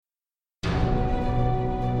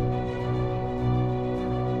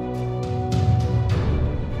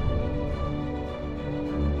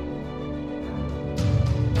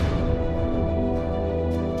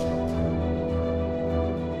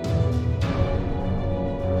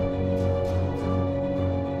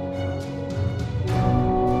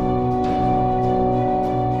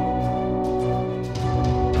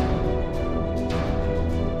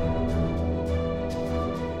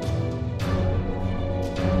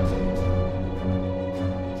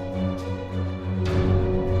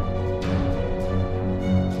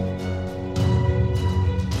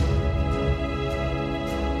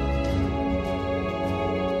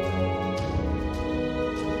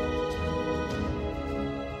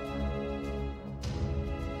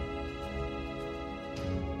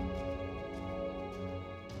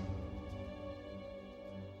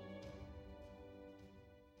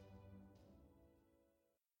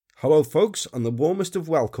Hello folks, and the warmest of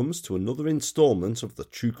welcomes to another instalment of the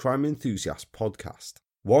True Crime Enthusiast podcast.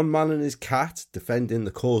 One man and his cat defending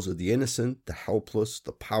the cause of the innocent, the helpless,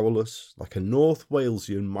 the powerless, like a North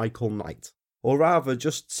Walesian Michael Knight. Or rather,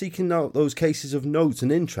 just seeking out those cases of note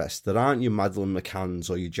and interest that aren't your Madeleine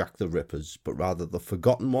McCanns or your Jack the Rippers, but rather the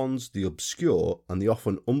forgotten ones, the obscure, and the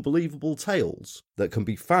often unbelievable tales that can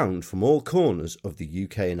be found from all corners of the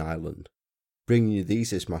UK and Ireland. Bringing you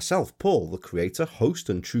these is myself, Paul, the creator, host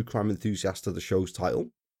and true crime enthusiast of the show's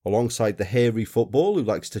title, alongside the hairy football who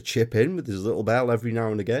likes to chip in with his little bell every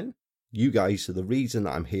now and again. You guys are the reason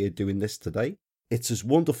that I'm here doing this today. It's as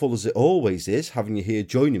wonderful as it always is having you here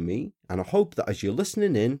joining me, and I hope that as you're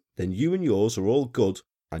listening in, then you and yours are all good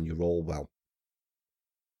and you're all well.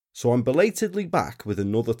 So I'm belatedly back with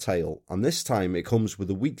another tale, and this time it comes with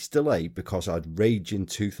a week's delay because I had raging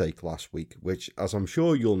toothache last week, which, as I'm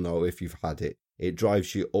sure you'll know if you've had it, it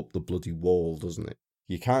drives you up the bloody wall, doesn't it?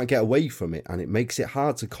 You can't get away from it, and it makes it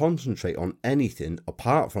hard to concentrate on anything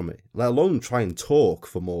apart from it, let alone try and talk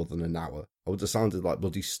for more than an hour. I would have sounded like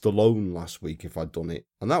bloody Stallone last week if I'd done it,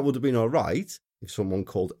 and that would have been alright if someone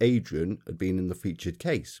called Adrian had been in the featured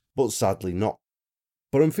case, but sadly not.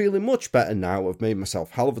 But I'm feeling much better now. I've made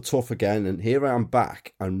myself hell of a tough again, and here I am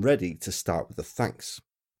back and ready to start with a thanks.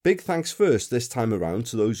 Big thanks first this time around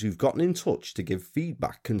to those who've gotten in touch to give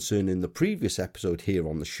feedback concerning the previous episode here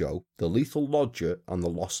on the show, The Lethal Lodger and The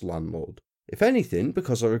Lost Landlord. If anything,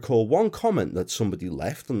 because I recall one comment that somebody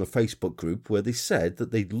left on the Facebook group where they said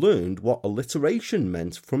that they'd learned what alliteration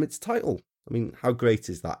meant from its title. I mean, how great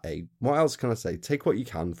is that, eh? What else can I say? Take what you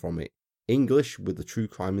can from it. English with the true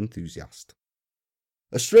crime enthusiast.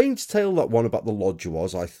 A strange tale that one about the lodger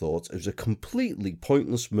was, I thought. It was a completely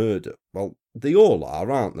pointless murder. Well, they all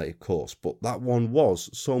are, aren't they, of course, but that one was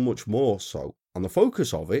so much more so. And the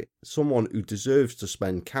focus of it, someone who deserves to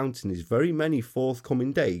spend counting his very many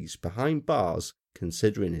forthcoming days behind bars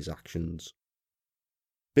considering his actions.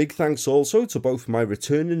 Big thanks also to both my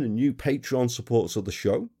returning and new Patreon supporters of the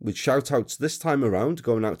show, with shout-outs this time around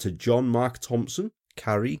going out to John Mark Thompson,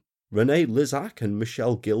 Carrie, Renee Lizak and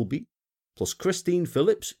Michelle Gilby, plus Christine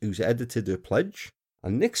Phillips, who's edited her pledge,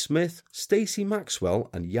 and Nick Smith, Stacey Maxwell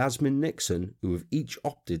and Yasmin Nixon, who have each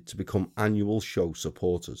opted to become annual show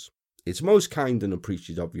supporters. It's most kind and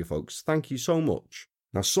appreciative of you folks, thank you so much.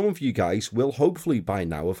 Now some of you guys will hopefully by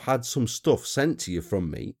now have had some stuff sent to you from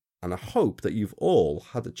me, and I hope that you've all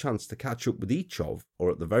had a chance to catch up with each of, or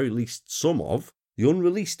at the very least some of, the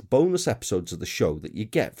unreleased bonus episodes of the show that you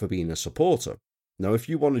get for being a supporter. Now, if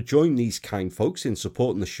you want to join these kind folks in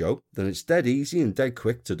supporting the show, then it's dead easy and dead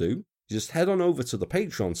quick to do. Just head on over to the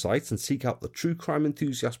Patreon site and seek out the True Crime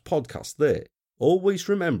Enthusiast podcast there. Always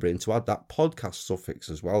remembering to add that podcast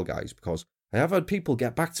suffix as well, guys, because I have had people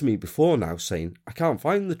get back to me before now saying, I can't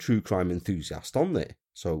find the True Crime Enthusiast on there.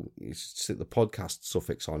 So you stick the podcast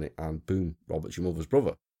suffix on it and boom, Robert's your mother's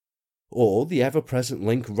brother. Or the ever-present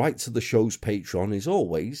link right to the show's Patreon is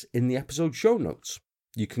always in the episode show notes.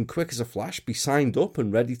 You can quick as a flash be signed up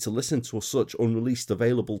and ready to listen to such unreleased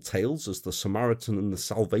available tales as The Samaritan and the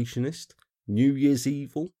Salvationist, New Year's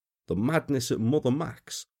Evil, The Madness at Mother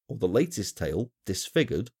Max, or the latest tale,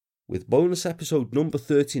 Disfigured, with bonus episode number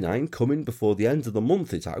 39 coming before the end of the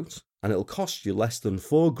month it's out, and it'll cost you less than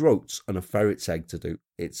 4 groats and a ferret's egg to do.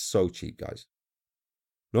 It's so cheap, guys.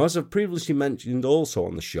 Now, as I've previously mentioned also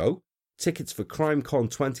on the show, tickets for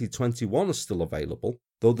CrimeCon 2021 are still available,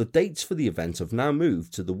 though the dates for the event have now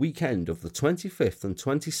moved to the weekend of the 25th and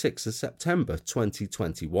 26th of September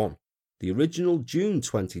 2021. The original June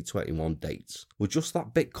 2021 dates were just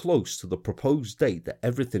that bit close to the proposed date that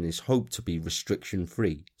everything is hoped to be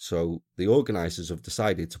restriction-free, so the organisers have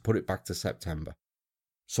decided to put it back to September.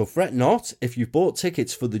 So fret not, if you've bought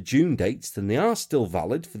tickets for the June dates, then they are still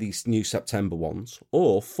valid for these new September ones,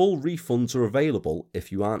 or full refunds are available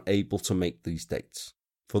if you aren't able to make these dates.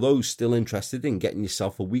 For those still interested in getting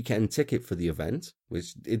yourself a weekend ticket for the event,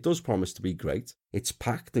 which it does promise to be great, it's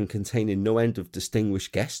packed and containing no end of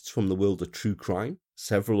distinguished guests from the world of true crime,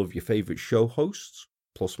 several of your favourite show hosts,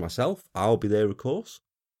 plus myself, I'll be there of course,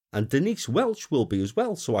 and Denise Welch will be as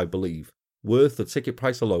well, so I believe. Worth the ticket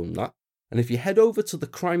price alone, that. And if you head over to the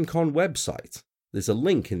CrimeCon website, there's a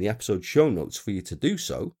link in the episode show notes for you to do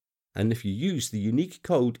so, and if you use the unique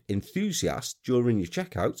code ENTHUSIAST during your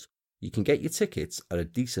checkout, you can get your tickets at a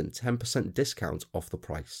decent 10% discount off the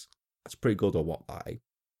price. That's pretty good or what, that, eh?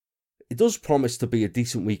 It does promise to be a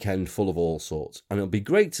decent weekend full of all sorts, and it'll be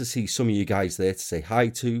great to see some of you guys there to say hi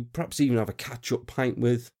to, perhaps even have a catch-up pint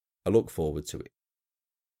with. I look forward to it.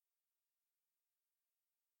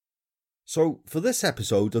 So, for this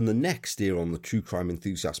episode and the next here on the True Crime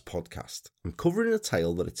Enthusiast podcast, I'm covering a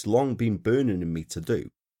tale that it's long been burning in me to do,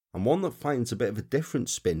 and one that finds a bit of a different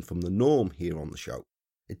spin from the norm here on the show.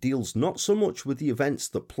 It deals not so much with the events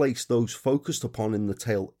that place those focused upon in the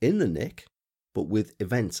tale in the nick, but with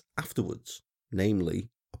events afterwards, namely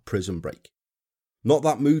a prison break. Not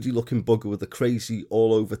that moody looking bugger with the crazy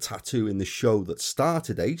all over tattoo in the show that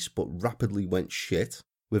started ace but rapidly went shit.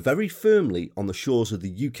 We're very firmly on the shores of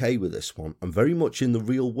the UK with this one and very much in the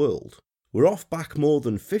real world. We're off back more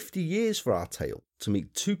than 50 years for our tale to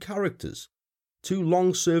meet two characters, two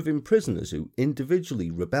long-serving prisoners who individually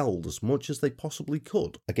rebelled as much as they possibly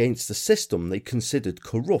could against a system they considered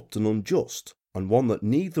corrupt and unjust, and one that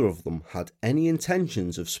neither of them had any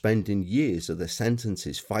intentions of spending years of their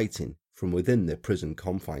sentences fighting from within their prison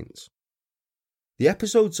confines. The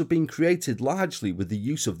episodes have been created largely with the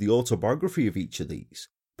use of the autobiography of each of these,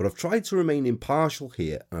 but I've tried to remain impartial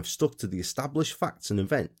here and I've stuck to the established facts and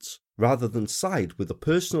events, rather than side with the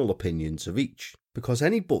personal opinions of each, because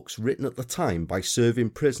any books written at the time by serving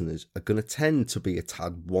prisoners are going to tend to be a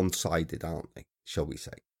tad one-sided, aren't they, shall we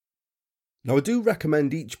say. Now, I do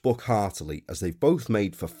recommend each book heartily, as they've both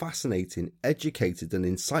made for fascinating, educated and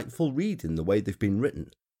insightful reading the way they've been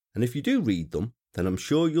written, and if you do read them, then I'm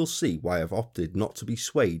sure you'll see why I've opted not to be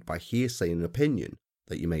swayed by hearsay and opinion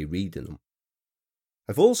that you may read in them.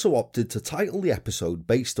 I've also opted to title the episode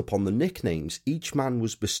based upon the nicknames each man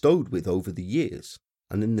was bestowed with over the years,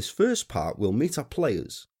 and in this first part we'll meet our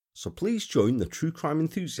players, so please join the true crime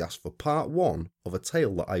enthusiast for part 1 of a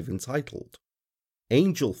tale that I've entitled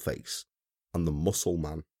Angel Face and the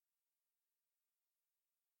Muscleman.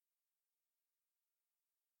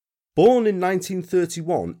 Born in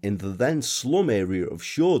 1931 in the then slum area of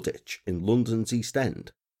Shoreditch in London's East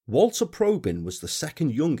End, Walter Probyn was the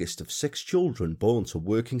second youngest of 6 children born to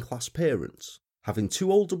working class parents, having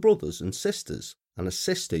 2 older brothers and sisters and a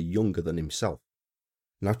sister younger than himself.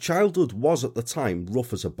 Now, childhood was at the time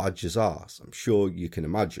rough as a badger's arse, I'm sure you can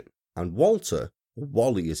imagine, and Walter, or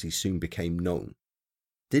Wally as he soon became known,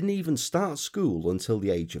 didn't even start school until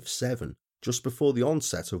the age of 7, just before the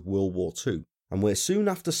onset of World War II, and where soon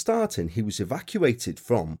after starting he was evacuated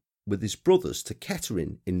from with his brothers to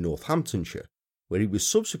Kettering in Northamptonshire, where he was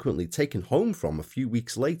subsequently taken home from a few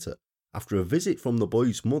weeks later after a visit from the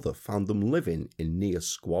boys' mother found them living in near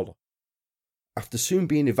squalor. After soon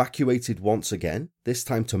being evacuated once again, this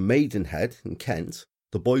time to Maidenhead in Kent,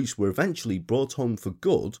 the boys were eventually brought home for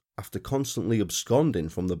good after constantly absconding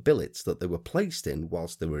from the billets that they were placed in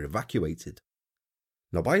whilst they were evacuated.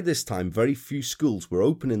 Now, by this time very few schools were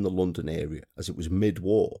open in the London area as it was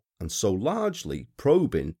mid-war, and so largely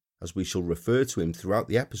Probyn, as we shall refer to him throughout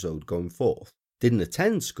the episode going forth, didn't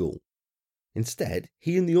attend school. Instead,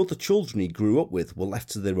 he and the other children he grew up with were left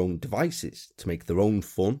to their own devices, to make their own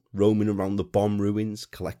fun, roaming around the bomb ruins,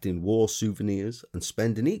 collecting war souvenirs, and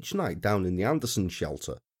spending each night down in the Anderson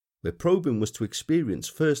shelter, where Probyn was to experience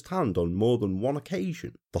firsthand on more than one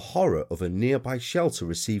occasion the horror of a nearby shelter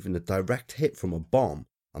receiving a direct hit from a bomb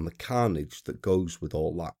and the carnage that goes with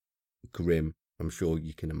all that. Grim, I'm sure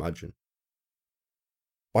you can imagine.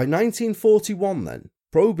 By 1941 then,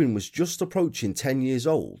 Probyn was just approaching 10 years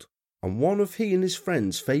old, and one of he and his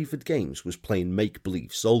friends' favoured games was playing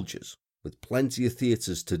make-believe soldiers, with plenty of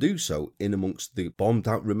theatres to do so in amongst the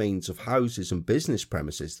bombed-out remains of houses and business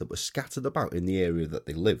premises that were scattered about in the area that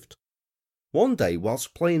they lived. One day,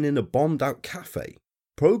 whilst playing in a bombed-out cafe,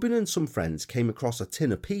 Probyn and some friends came across a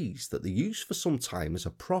tin of peas that they used for some time as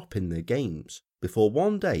a prop in their games, before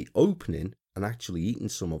one day opening and actually eating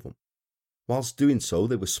some of them. Whilst doing so,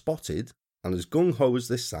 they were spotted, and as gung-ho as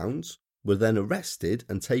this sounds, were then arrested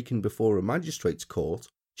and taken before a magistrate's court,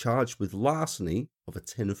 charged with larceny of a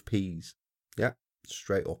tin of peas. Yeah,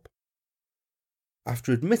 straight up.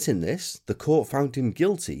 After admitting this, the court found him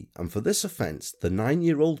guilty, and for this offence, the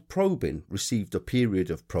 9-year-old Probyn received a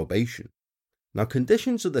period of probation. Now,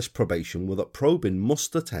 conditions of this probation were that Probyn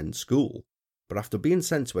must attend school, but after being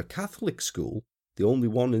sent to a Catholic school, the only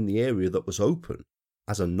one in the area that was open,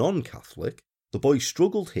 as a non-Catholic, the boy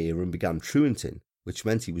struggled here and began truanting, which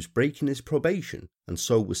meant he was breaking his probation and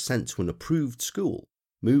so was sent to an approved school,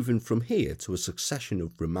 moving from here to a succession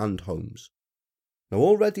of remand homes. Now,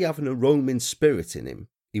 already having a roaming spirit in him,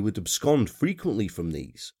 he would abscond frequently from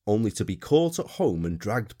these, only to be caught at home and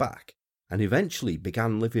dragged back, and eventually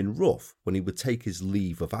began living rough when he would take his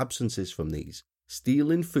leave of absences from these,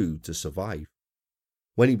 stealing food to survive.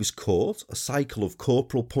 When he was caught, a cycle of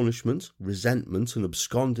corporal punishment, resentment and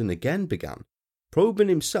absconding again began. Probyn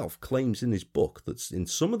himself claims in his book that in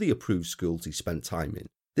some of the approved schools he spent time in,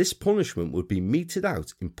 this punishment would be meted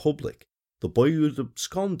out in public, the boy who had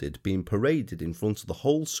absconded being paraded in front of the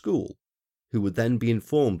whole school, who would then be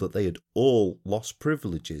informed that they had all lost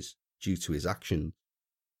privileges due to his actions.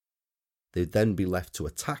 they'd then be left to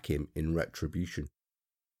attack him in retribution.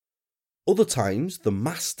 Other times, the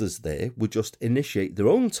masters there would just initiate their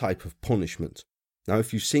own type of punishment. Now,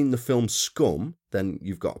 if you've seen the film Scum, then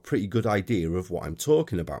you've got a pretty good idea of what I'm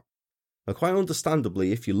talking about. Now, quite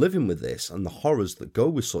understandably, if you're living with this and the horrors that go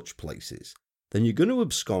with such places, then you're going to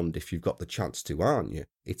abscond if you've got the chance to, aren't you?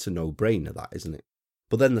 It's a no-brainer, that, isn't it?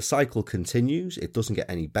 But then the cycle continues, it doesn't get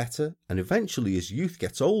any better, and eventually as youth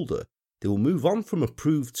gets older, they will move on from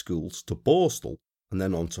approved schools to Borstal, and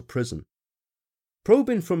then on to prison.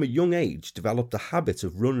 Probyn from a young age developed a habit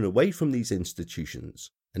of running away from these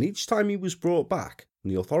institutions, and each time he was brought back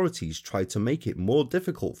and the authorities tried to make it more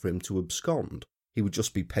difficult for him to abscond, he would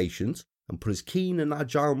just be patient and put his keen and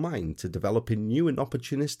agile mind to develop in new and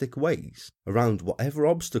opportunistic ways around whatever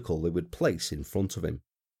obstacle they would place in front of him.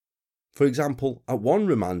 For example, at one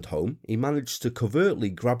remand home, he managed to covertly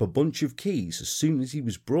grab a bunch of keys as soon as he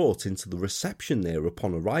was brought into the reception there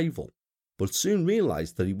upon arrival, but soon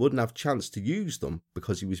realised that he wouldn't have chance to use them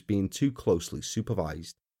because he was being too closely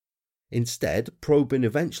supervised. Instead, Probyn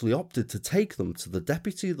eventually opted to take them to the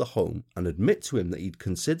deputy of the home and admit to him that he'd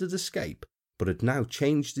considered escape, but had now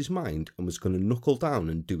changed his mind and was going to knuckle down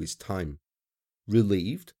and do his time.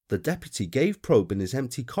 Relieved, the deputy gave Probyn his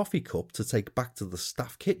empty coffee cup to take back to the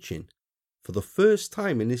staff kitchen, for the first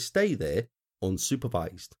time in his stay there,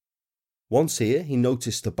 unsupervised. Once here, he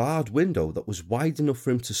noticed a barred window that was wide enough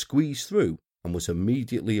for him to squeeze through and was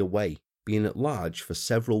immediately away, being at large for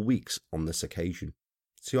several weeks on this occasion.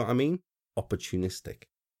 See what I mean? Opportunistic.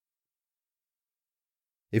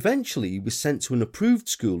 Eventually, he was sent to an approved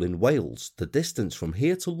school in Wales, the distance from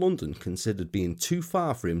here to London considered being too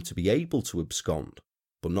far for him to be able to abscond,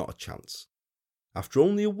 but not a chance. After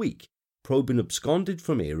only a week, Probyn absconded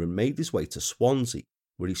from here and made his way to Swansea,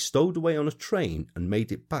 where he stowed away on a train and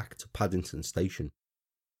made it back to Paddington Station.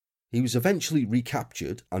 He was eventually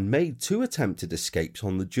recaptured and made 2 attempted escapes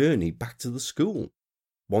on the journey back to the school.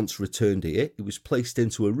 Once returned here, he was placed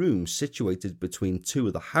into a room situated between 2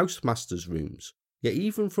 of the housemaster's rooms, yet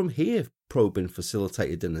even from here Probyn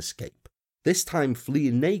facilitated an escape, this time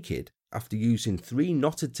fleeing naked after using 3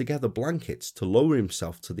 knotted together blankets to lower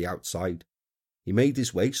himself to the outside. He made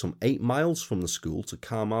his way some 8 miles from the school to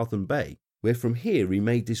Carmarthen Bay, where from here he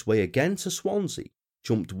made his way again to Swansea,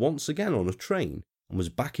 jumped once again on a train, and was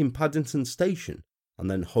back in Paddington Station, and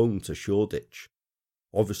then home to Shoreditch,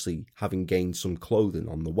 obviously having gained some clothing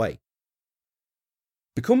on the way.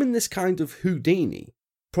 Becoming this kind of Houdini,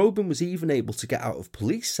 Probyn was even able to get out of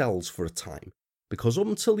police cells for a time, because up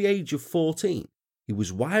until the age of 14, he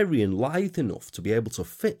was wiry and lithe enough to be able to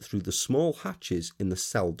fit through the small hatches in the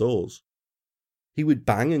cell doors. He would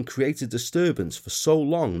bang and create a disturbance for so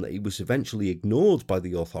long that he was eventually ignored by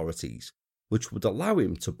the authorities, which would allow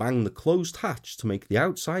him to bang the closed hatch to make the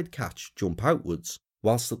outside catch jump outwards,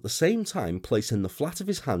 whilst at the same time placing the flat of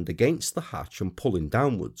his hand against the hatch and pulling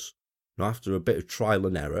downwards. Now, after a bit of trial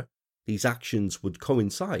and error, these actions would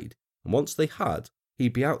coincide, and once they had,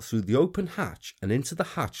 he'd be out through the open hatch and into the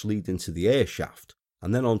hatch leading to the air shaft,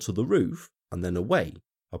 and then onto the roof, and then away,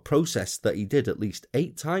 a process that he did at least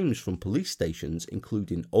 8 times from police stations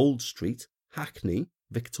including Old Street, Hackney,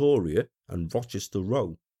 Victoria and Rochester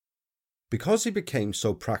Row. Because he became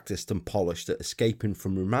so practised and polished at escaping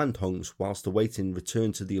from remand homes whilst awaiting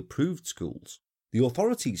return to the approved schools, the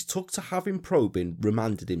authorities took to having Probyn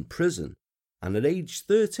remanded in prison, and at age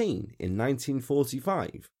 13 in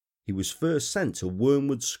 1945 he was first sent to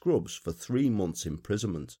Wormwood Scrubs for 3 months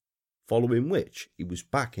imprisonment, following which he was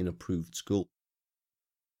back in approved school.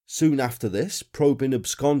 Soon after this, Probyn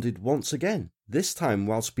absconded once again, this time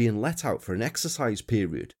whilst being let out for an exercise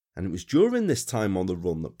period, and it was during this time on the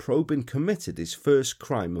run that Probyn committed his first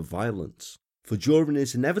crime of violence. For during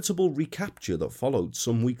his inevitable recapture that followed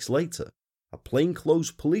some weeks later, a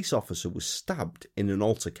plainclothes police officer was stabbed in an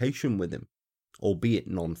altercation with him, albeit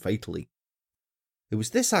non-fatally. It was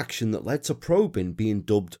this action that led to Probyn being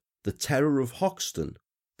dubbed the Terror of Hoxton,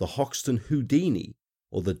 the Hoxton Houdini,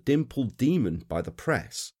 or the Dimpled Demon by the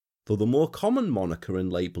press, though the more common moniker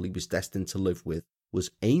and label he was destined to live with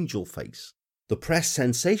was Angel Face, the press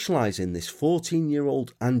sensationalising this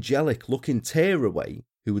 14-year-old angelic-looking tearaway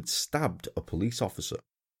who had stabbed a police officer.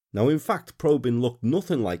 Now, in fact, Probyn looked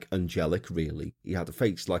nothing like angelic, really. He had a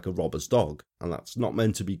face like a robber's dog, and that's not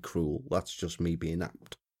meant to be cruel, that's just me being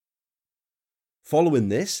apt. Following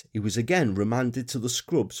this, he was again remanded to the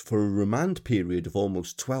Scrubs for a remand period of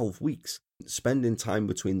almost 12 weeks, spending time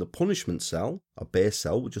between the punishment cell, a bare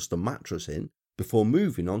cell with just a mattress in, before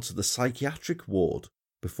moving on to the psychiatric ward,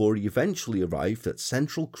 before he eventually arrived at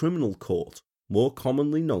Central Criminal Court, more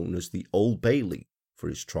commonly known as the Old Bailey, for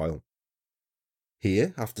his trial.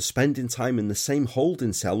 Here, after spending time in the same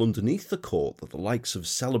holding cell underneath the court that the likes of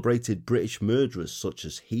celebrated British murderers such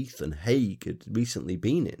as Heath and Haig had recently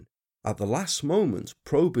been in, at the last moment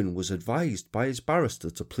Probyn was advised by his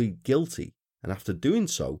barrister to plead guilty, and after doing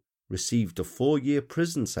so, received a 4-year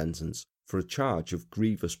prison sentence for a charge of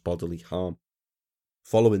grievous bodily harm.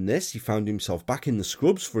 Following this, he found himself back in the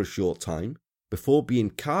scrubs for a short time, before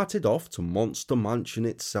being carted off to Monster Mansion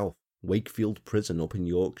itself, Wakefield Prison up in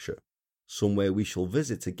Yorkshire, somewhere we shall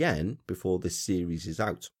visit again before this series is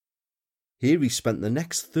out. Here he spent the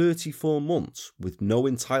next 34 months with no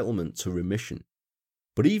entitlement to remission.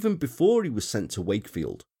 But even before he was sent to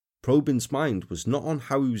Wakefield, Probyn's mind was not on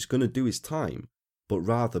how he was going to do his time, but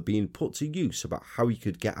rather being put to use about how he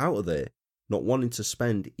could get out of there, not wanting to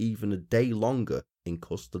spend even a day longer in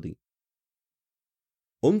custody.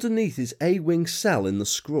 Underneath his A-wing cell in the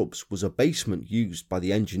scrubs was a basement used by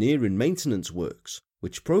the engineering maintenance works,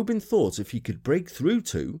 which Probyn thought if he could break through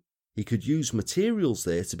to, he could use materials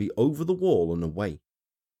there to be over the wall and away.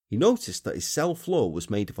 He noticed that his cell floor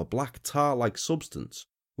was made of a black tar-like substance,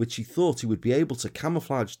 which he thought he would be able to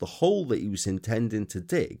camouflage the hole that he was intending to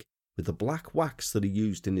dig with the black wax that he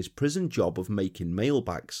used in his prison job of making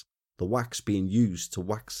mailbags, the wax being used to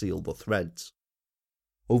wax seal the threads.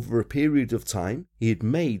 Over a period of time, he had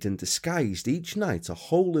made and disguised each night a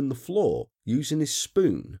hole in the floor using his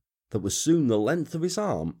spoon that was soon the length of his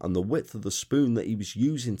arm and the width of the spoon that he was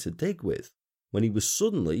using to dig with, when he was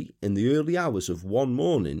suddenly, in the early hours of one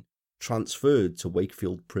morning, transferred to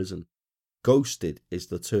Wakefield Prison. Ghosted is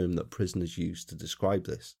the term that prisoners use to describe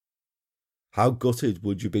this. How gutted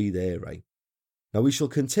would you be there, eh? Now we shall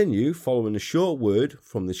continue following a short word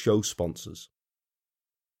from the show sponsors.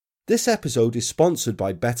 This episode is sponsored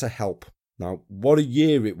by BetterHelp. Now, what a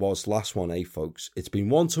year it was last one, eh folks? It's been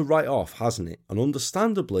one to write off, hasn't it? And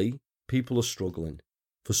understandably, people are struggling.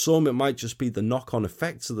 For some, it might just be the knock-on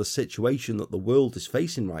effects of the situation that the world is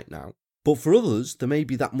facing right now. But for others, there may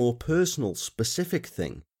be that more personal, specific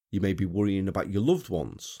thing. You may be worrying about your loved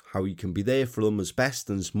ones, how you can be there for them as best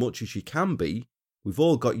and as much as you can be. We've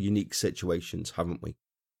all got unique situations, haven't we?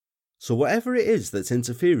 So whatever it is that's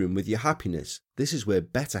interfering with your happiness, this is where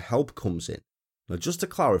BetterHelp comes in. Now just to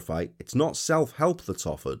clarify, it's not self-help that's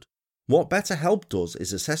offered. What BetterHelp does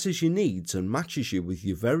is assesses your needs and matches you with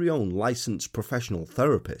your very own licensed professional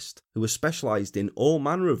therapist who is specialised in all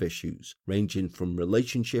manner of issues, ranging from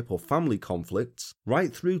relationship or family conflicts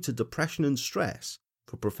right through to depression and stress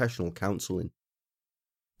for professional counselling.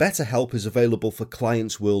 BetterHelp is available for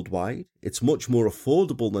clients worldwide. It's much more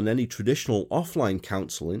affordable than any traditional offline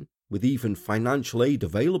counselling, with even financial aid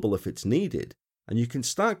available if it's needed, and you can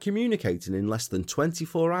start communicating in less than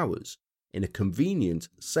 24 hours in a convenient,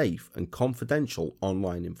 safe and confidential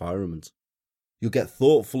online environment. You'll get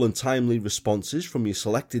thoughtful and timely responses from your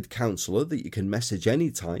selected counsellor that you can message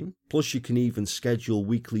anytime, plus you can even schedule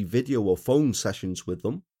weekly video or phone sessions with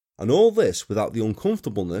them, and all this without the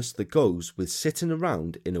uncomfortableness that goes with sitting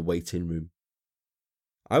around in a waiting room.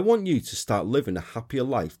 I want you to start living a happier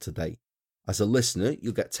life today. As a listener,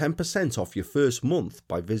 you'll get 10% off your first month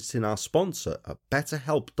by visiting our sponsor at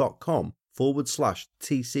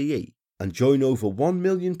betterhelp.com/TCE and join over 1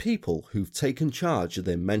 million people who've taken charge of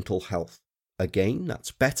their mental health. Again,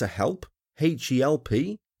 that's betterhelp,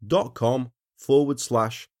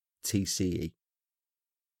 HELP.com/TCE.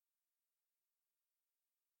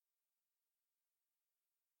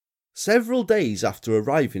 Several days after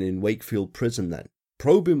arriving in Wakefield Prison then,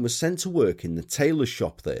 Probyn was sent to work in the tailor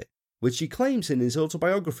shop there, which he claims in his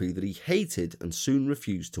autobiography that he hated and soon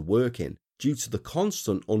refused to work in due to the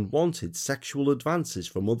constant unwanted sexual advances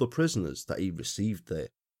from other prisoners that he received there.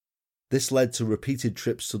 This led to repeated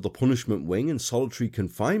trips to the punishment wing and solitary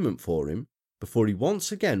confinement for him before he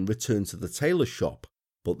once again returned to the tailor shop,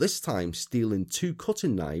 but this time stealing 2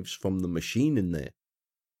 cutting knives from the machine in there.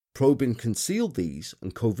 Probyn concealed these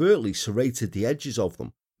and covertly serrated the edges of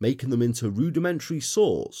them, making them into rudimentary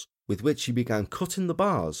saws with which he began cutting the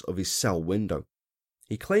bars of his cell window.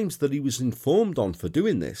 He claims that he was informed on for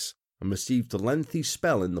doing this and received a lengthy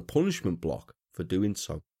spell in the punishment block for doing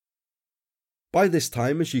so. By this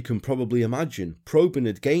time, as you can probably imagine, Probyn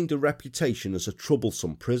had gained a reputation as a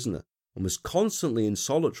troublesome prisoner and was constantly in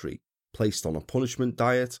solitary, placed on a punishment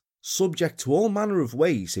diet, subject to all manner of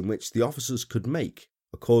ways in which the officers could make,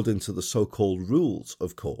 according to the so-called rules,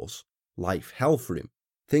 of course, life hell for him.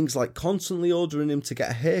 Things like constantly ordering him to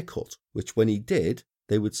get a haircut, which when he did,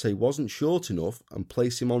 they would say wasn't short enough and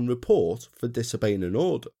place him on report for disobeying an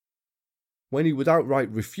order. When he would outright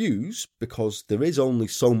refuse, because there is only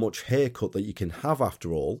so much haircut that you can have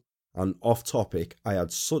after all, And off topic, I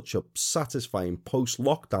had such a satisfying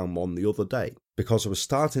post-lockdown one the other day because I was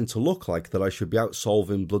starting to look like that I should be out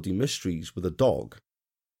solving bloody mysteries with a dog.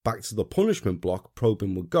 Back to the punishment block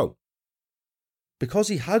Probyn would go. Because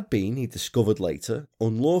he had been, he discovered later,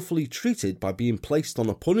 unlawfully treated by being placed on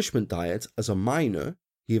a punishment diet as a minor,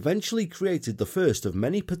 he eventually created the first of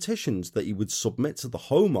many petitions that he would submit to the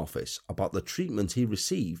Home Office about the treatment he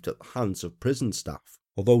received at the hands of prison staff,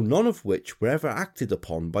 although none of which were ever acted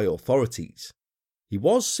upon by authorities. He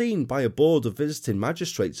was seen by a board of visiting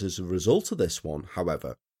magistrates as a result of this one,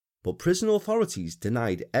 however, but prison authorities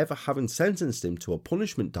denied ever having sentenced him to a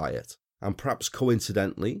punishment diet, and perhaps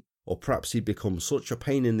coincidentally, or perhaps he'd become such a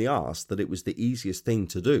pain in the arse that it was the easiest thing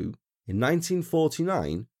to do, in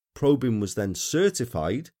 1949, Probyn was then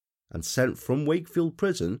certified and sent from Wakefield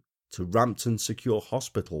Prison to Rampton Secure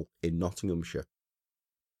Hospital in Nottinghamshire.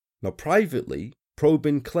 Now privately,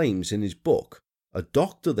 Probyn claims in his book, a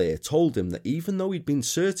doctor there told him that even though he'd been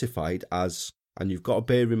certified as, and you've got to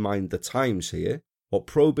bear in mind the times here, what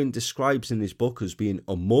Probyn describes in his book as being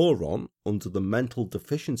a moron under the Mental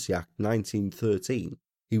Deficiency Act 1913,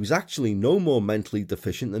 he was actually no more mentally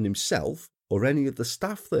deficient than himself or any of the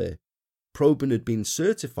staff there. Probyn had been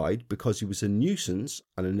certified because he was a nuisance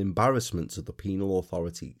and an embarrassment to the penal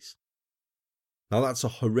authorities. Now that's a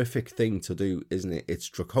horrific thing to do, isn't it? It's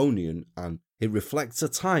draconian and it reflects a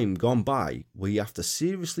time gone by where you have to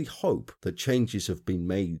seriously hope that changes have been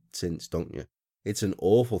made since, don't you? It's an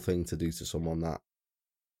awful thing to do to someone that.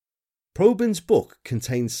 Probyn's book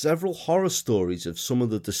contains several horror stories of some of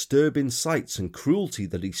the disturbing sights and cruelty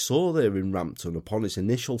that he saw there in Rampton upon his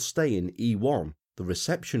initial stay in E1, the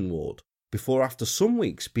reception ward, before after some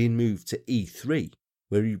weeks being moved to E3,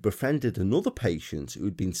 where he befriended another patient who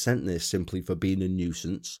had been sent there simply for being a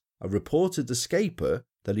nuisance, a reported escaper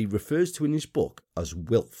that he refers to in his book as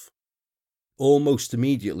Wilf. Almost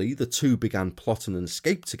immediately, the two began plotting an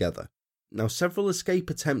escape together. Now, several escape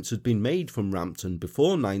attempts had been made from Rampton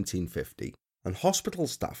before 1950, and hospital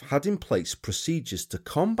staff had in place procedures to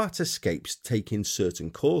combat escapes taking certain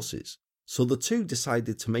courses, so the two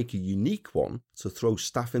decided to make a unique one to throw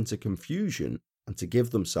staff into confusion and to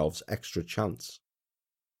give themselves extra chance.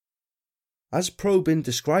 As Probyn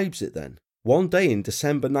describes it then, one day in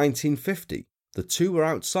December 1950, the two were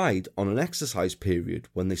outside on an exercise period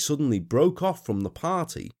when they suddenly broke off from the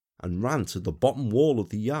party and ran to the bottom wall of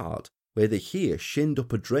the yard, where they here shinned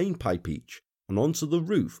up a drain pipe each and onto the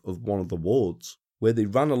roof of one of the wards, where they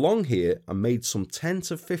ran along here and made some 10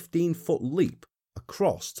 to 15 foot leap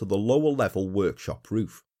across to the lower level workshop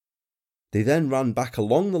roof. They then ran back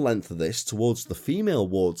along the length of this towards the female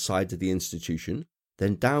ward side of the institution,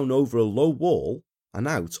 then down over a low wall and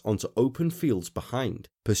out onto open fields behind,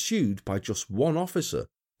 pursued by just one officer,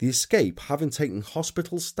 the escape having taken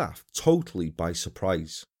hospital staff totally by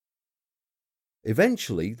surprise.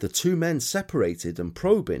 Eventually, the two men separated and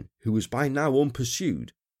Probyn, who was by now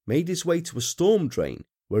unpursued, made his way to a storm drain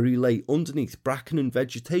where he lay underneath bracken and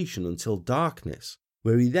vegetation until darkness,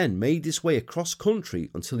 where he then made his way across country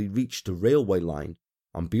until he reached a railway line,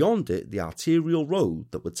 and beyond it the arterial road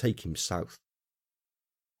that would take him south.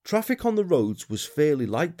 Traffic on the roads was fairly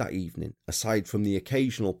light that evening, aside from the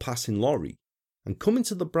occasional passing lorry, and coming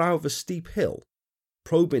to the brow of a steep hill,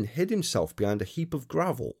 Probyn hid himself behind a heap of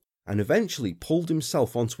gravel and eventually pulled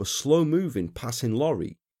himself onto a slow-moving passing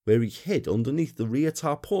lorry, where he hid underneath the rear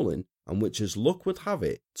tarpaulin, and which, as luck would have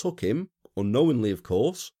it, took him, unknowingly of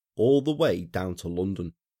course, all the way down to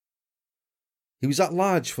London. He was at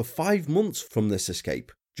large for 5 months from this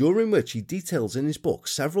escape, during which he details in his book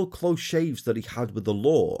several close shaves that he had with the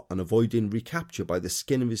law and avoiding recapture by the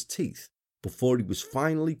skin of his teeth, before he was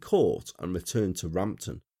finally caught and returned to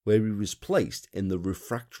Rampton, where he was placed in the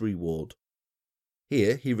refractory ward.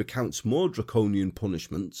 Here he recounts more draconian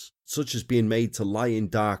punishments, such as being made to lie in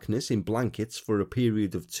darkness in blankets for a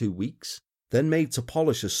period of 2 weeks, then made to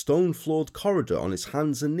polish a stone-floored corridor on his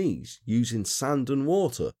hands and knees using sand and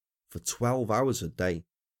water for 12 hours a day.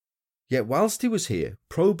 Yet whilst he was here,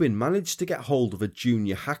 Probyn managed to get hold of a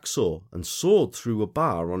junior hacksaw and sawed through a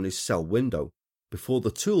bar on his cell window, before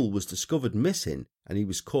the tool was discovered missing and he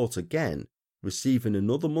was caught again, receiving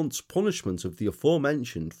another month's punishment of the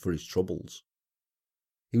aforementioned for his troubles.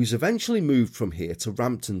 He was eventually moved from here to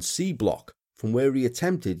Rampton C Block, from where he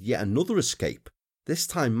attempted yet another escape, this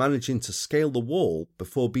time managing to scale the wall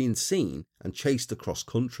before being seen and chased across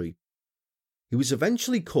country. He was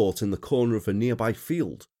eventually caught in the corner of a nearby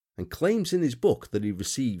field and claims in his book that he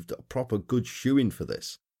received a proper good shoeing for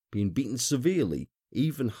this, being beaten severely,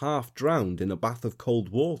 even half drowned in a bath of cold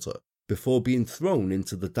water, before being thrown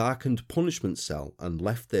into the darkened punishment cell and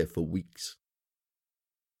left there for weeks.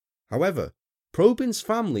 However, Probyn's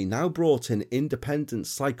family now brought in independent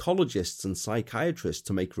psychologists and psychiatrists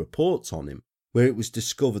to make reports on him, where it was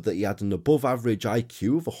discovered that he had an above-average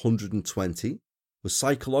IQ of 120, was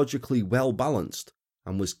psychologically well-balanced,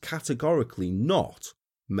 and was categorically not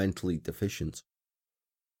mentally deficient.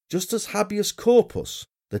 Just as habeas corpus,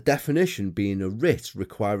 the definition being a writ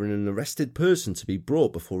requiring an arrested person to be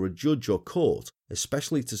brought before a judge or court,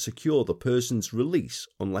 especially to secure the person's release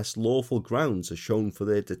unless lawful grounds are shown for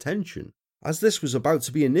their detention. As this was about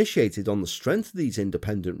to be initiated on the strength of these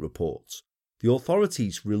independent reports, the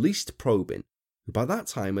authorities released Probyn, who by that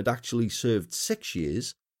time had actually served 6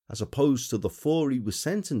 years, as opposed to the 4 he was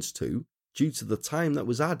sentenced to due to the time that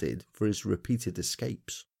was added for his repeated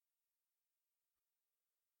escapes.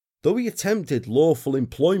 Though he attempted lawful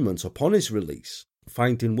employment upon his release,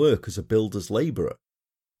 finding work as a builder's labourer,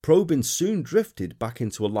 Probyn soon drifted back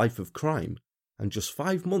into a life of crime, and just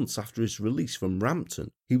 5 months after his release from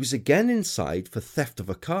Rampton, he was again inside for theft of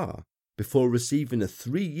a car, before receiving a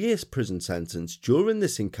 3-year prison sentence during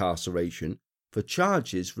this incarceration for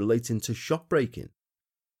charges relating to shop breaking.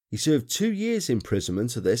 He served 2 years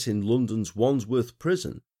imprisonment of this in London's Wandsworth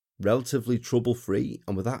prison, relatively trouble-free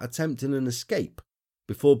and without attempting an escape,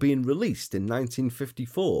 before being released in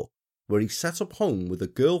 1954, where he set up home with a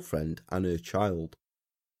girlfriend and her child.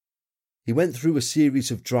 He went through a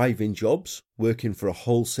series of driving jobs, working for a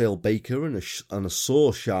wholesale baker and a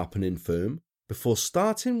saw sharpening firm, before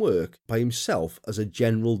starting work by himself as a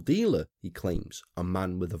general dealer, he claims, a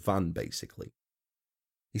man with a van basically.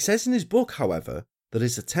 He says in his book, however, that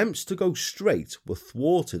his attempts to go straight were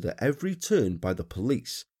thwarted at every turn by the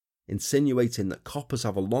police, insinuating that coppers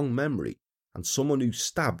have a long memory and someone who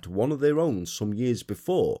stabbed one of their own some years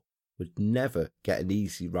before would never get an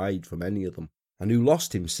easy ride from any of them, and who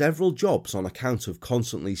lost him several jobs on account of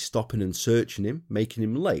constantly stopping and searching him, making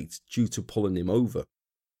him late due to pulling him over.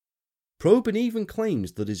 Probyn even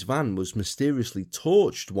claims that his van was mysteriously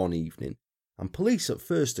torched one evening, and police at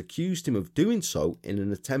first accused him of doing so in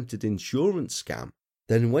an attempted insurance scam.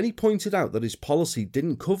 Then when he pointed out that his policy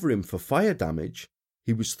didn't cover him for fire damage,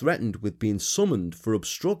 he was threatened with being summoned for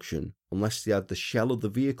obstruction unless he had the shell of the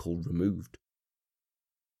vehicle removed.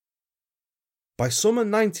 By summer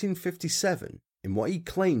 1957, in what he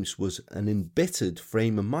claims was an embittered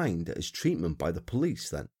frame of mind at his treatment by the police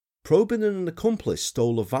then, Probyn and an accomplice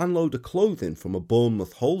stole a van load of clothing from a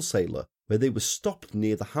Bournemouth wholesaler, where they were stopped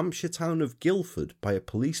near the Hampshire town of Guildford by a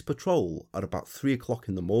police patrol at about 3 o'clock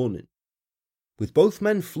in the morning. With both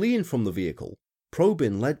men fleeing from the vehicle,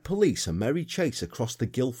 Probyn led police a merry chase across the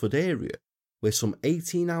Guildford area, where some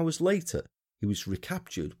 18 hours later he was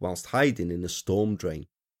recaptured whilst hiding in a storm drain.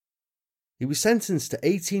 He was sentenced to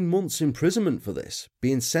 18 months imprisonment for this,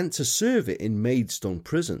 being sent to serve it in Maidstone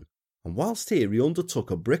prison, and whilst here he undertook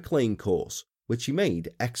a bricklaying course, which he made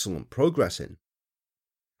excellent progress in.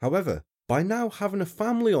 However, by now having a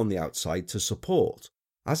family on the outside to support,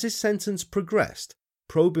 as his sentence progressed,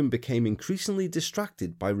 Probyn became increasingly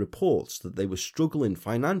distracted by reports that they were struggling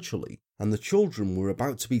financially and the children were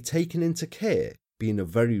about to be taken into care, being a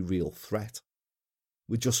very real threat.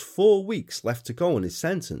 With just 4 weeks left to go on his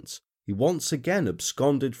sentence, he once again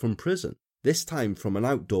absconded from prison, this time from an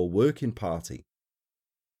outdoor working party.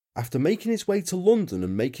 After making his way to London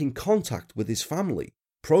and making contact with his family,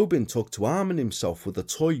 Probyn took to arming himself with a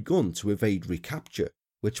toy gun to evade recapture,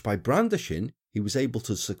 which by brandishing he was able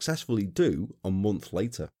to successfully do a month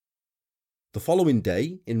later. The following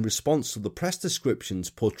day, in response to the press descriptions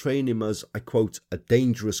portraying him as, I quote, a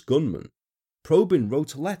dangerous gunman, Probyn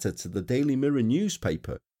wrote a letter to the Daily Mirror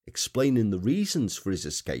newspaper explaining the reasons for his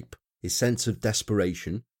escape, his sense of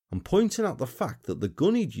desperation, and pointing out the fact that the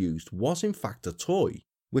gun he'd used was in fact a toy,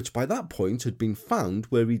 which by that point had been found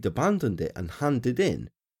where he'd abandoned it and handed in,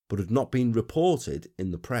 but had not been reported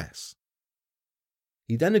in the press.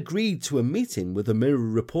 He then agreed to a meeting with a Mirror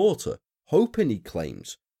reporter, hoping, he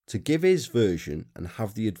claims, to give his version and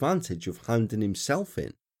have the advantage of handing himself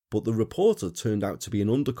in, but the reporter turned out to be an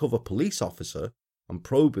undercover police officer and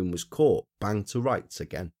Probyn was caught bang to rights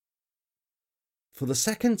again. For the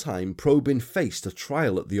second time, Probyn faced a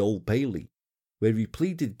trial at the Old Bailey, where he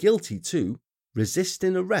pleaded guilty to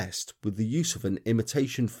resisting arrest with the use of an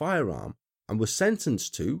imitation firearm and was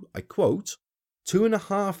sentenced to, I quote,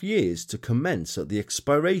 2.5 years to commence at the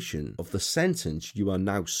expiration of the sentence you are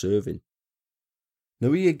now serving.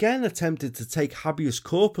 Now he again attempted to take habeas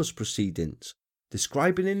corpus proceedings,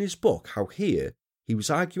 describing in his book how here he was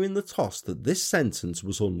arguing the toss that this sentence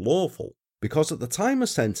was unlawful, because at the time of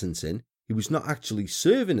sentencing he was not actually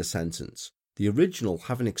serving a sentence, the original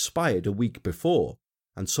having expired a week before,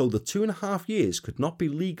 and so the 2.5 years could not be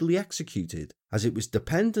legally executed as it was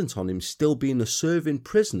dependent on him still being a serving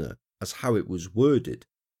prisoner as how it was worded.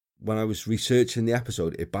 When I was researching the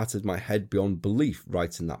episode, it battered my head beyond belief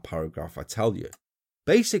writing that paragraph, I tell you.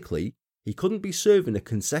 Basically, he couldn't be serving a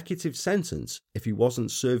consecutive sentence if he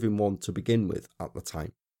wasn't serving one to begin with at the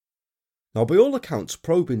time. Now, by all accounts,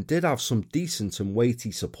 Probyn did have some decent and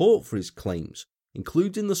weighty support for his claims,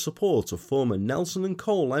 including the support of former Nelson and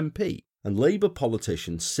Cole MP and Labour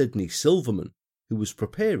politician Sidney Silverman, who was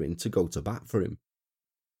preparing to go to bat for him.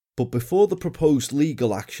 But before the proposed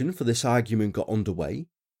legal action for this argument got underway,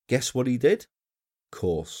 guess what he did? Of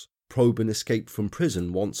course, Probyn escaped from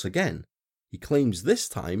prison once again. He claims this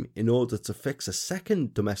time in order to fix a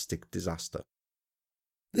second domestic disaster.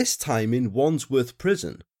 This time in Wandsworth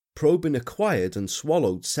Prison, Probyn acquired and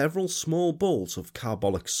swallowed several small balls of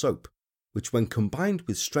carbolic soap, which when combined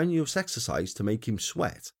with strenuous exercise to make him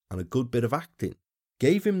sweat and a good bit of acting,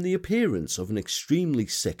 gave him the appearance of an extremely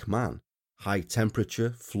sick man, high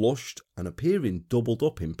temperature, flushed and appearing doubled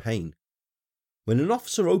up in pain. When an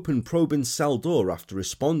officer opened Probyn's cell door after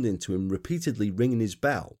responding to him repeatedly ringing his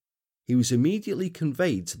bell, he was immediately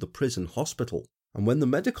conveyed to the prison hospital, and when the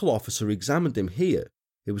medical officer examined him here,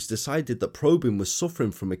 it was decided that Probyn was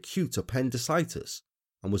suffering from acute appendicitis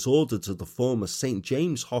and was ordered to the former St.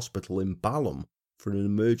 James Hospital in Balham for an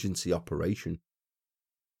emergency operation.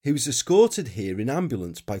 He was escorted here in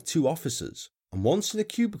ambulance by 2 officers, and once in a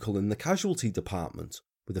cubicle in the casualty department,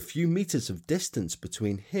 with a few metres of distance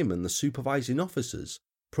between him and the supervising officers,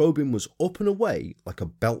 Probyn was up and away like a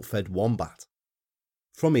belt-fed wombat.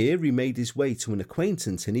 From here he made his way to an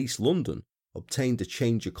acquaintance in East London, obtained a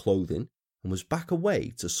change of clothing, and was back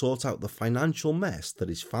away to sort out the financial mess that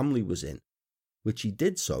his family was in, which he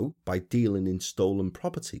did so by dealing in stolen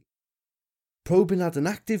property. Probyn had an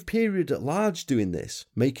active period at large doing this,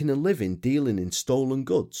 making a living dealing in stolen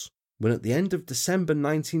goods, when at the end of December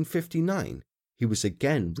 1959 he was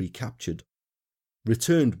again recaptured.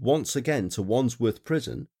 Returned once again to Wandsworth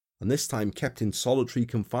Prison, and this time kept in solitary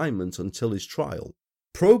confinement until his trial,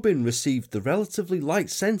 Probyn received the relatively light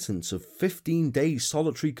sentence of 15 days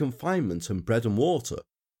solitary confinement and bread and water,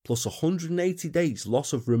 plus 180 days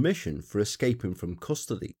loss of remission for escaping from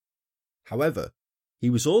custody. However, he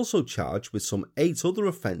was also charged with some 8 other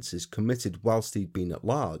offences committed whilst he'd been at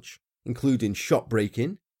large, including shop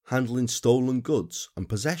breaking, handling stolen goods and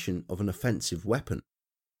possession of an offensive weapon.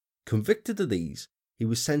 Convicted of these, he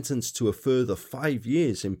was sentenced to a further 5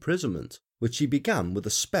 years imprisonment, which he began with a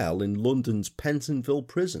spell in London's Pentonville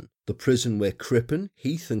prison, the prison where Crippen,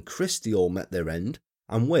 Heath and Christie all met their end,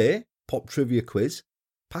 and where, pop trivia quiz,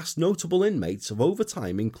 past notable inmates have over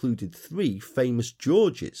time included 3 famous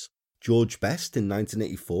Georges: George Best in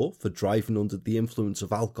 1984 for driving under the influence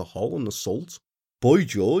of alcohol and assault, Boy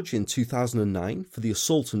George in 2009 for the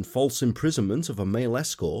assault and false imprisonment of a male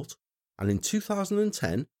escort, and in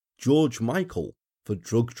 2010 George Michael for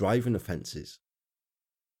drug driving offences.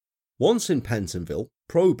 Once in Pentonville,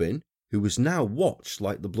 Probyn, who was now watched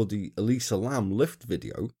like the bloody Elisa Lam lift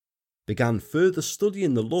video, began further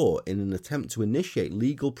studying the law in an attempt to initiate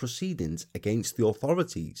legal proceedings against the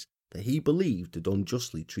authorities that he believed had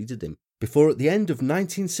unjustly treated him, before at the end of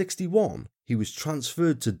 1961 he was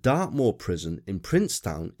transferred to Dartmoor Prison in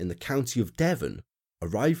Princetown in the county of Devon,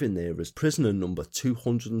 arriving there as prisoner number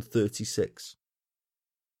 236.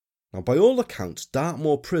 Now, by all accounts,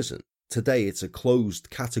 Dartmoor Prison, today it's a closed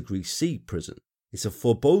Category C prison, it's a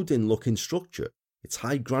foreboding looking structure, its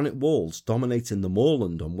high granite walls dominating the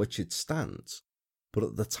moorland on which it stands. But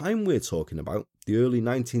at the time we're talking about, the early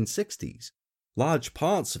 1960s, large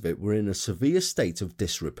parts of it were in a severe state of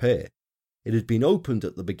disrepair. It had been opened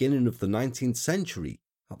at the beginning of the 19th century,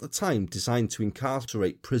 at the time designed to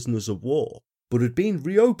incarcerate prisoners of war, but had been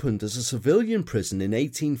reopened as a civilian prison in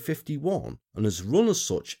 1851 and has run as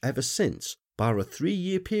such ever since, bar a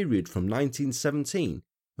 3-year period from 1917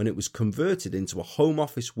 when it was converted into a Home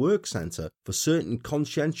Office work centre for certain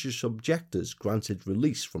conscientious objectors granted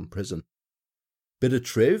release from prison. Bit of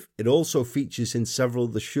triv, it also features in several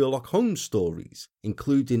of the Sherlock Holmes stories,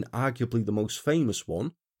 including arguably the most famous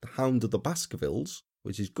one, The Hound of the Baskervilles,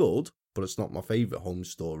 which is good, but it's not my favourite Holmes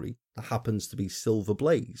story. That happens to be Silver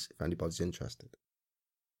Blaze, if anybody's interested.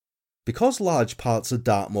 Because large parts of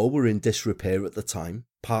Dartmoor were in disrepair at the time,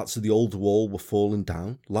 parts of the old wall were falling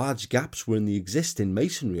down, large gaps were in the existing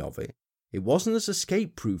masonry of it, it wasn't as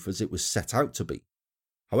escape-proof as it was set out to be.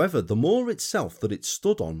 However, the moor itself that it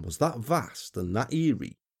stood on was that vast and that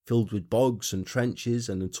eerie, filled with bogs and trenches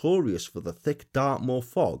and notorious for the thick Dartmoor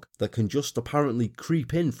fog that can just apparently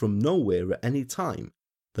creep in from nowhere at any time,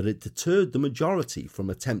 that it deterred the majority from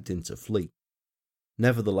attempting to flee.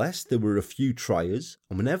 Nevertheless, there were a few triers,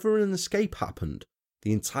 and whenever an escape happened,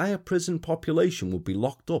 the entire prison population would be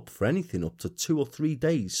locked up for anything up to 2 or 3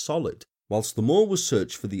 days solid, whilst the more was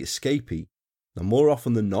searched for the escapee. Now, more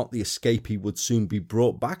often than not, the escapee would soon be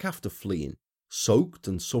brought back after fleeing, soaked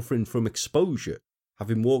and suffering from exposure,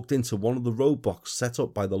 having walked into one of the roadblocks set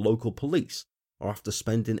up by the local police, or after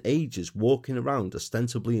spending ages walking around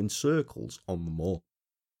ostensibly in circles on the moor.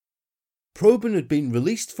 Probyn had been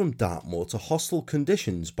released from Dartmoor to hostile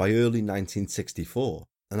conditions by early 1964,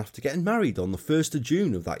 and after getting married on the 1st of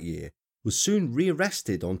June of that year, was soon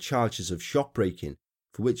rearrested on charges of shop breaking,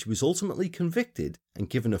 for which he was ultimately convicted and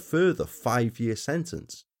given a further 5-year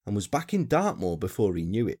sentence, and was back in Dartmoor before he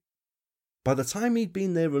knew it. By the time he'd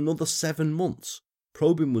been there another 7 months,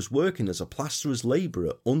 Probyn was working as a plasterer's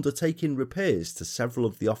labourer undertaking repairs to several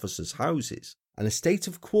of the officers' houses, an estate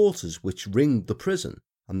of quarters which ringed the prison,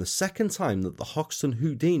 and the second time that the Hoxton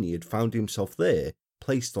Houdini had found himself there,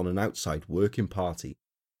 placed on an outside working party.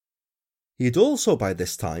 He had also by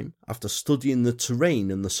this time, after studying the terrain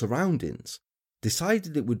and the surroundings,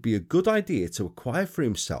 decided it would be a good idea to acquire for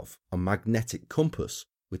himself a magnetic compass,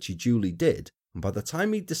 which he duly did, and by the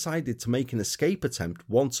time he decided to make an escape attempt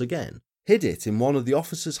once again, hid it in one of the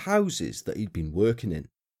officers' houses that he'd been working in.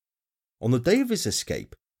 On the day of his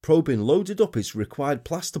escape, Probyn loaded up his required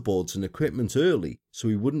plasterboards and equipment early so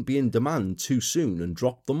he wouldn't be in demand too soon and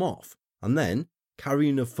dropped them off, and then,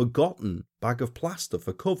 carrying a forgotten bag of plaster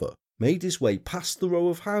for cover, made his way past the row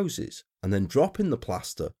of houses and then dropping the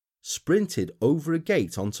plaster, sprinted over a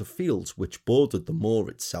gate onto fields which bordered the moor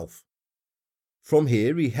itself. From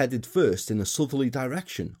here he headed first in a southerly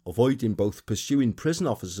direction, avoiding both pursuing prison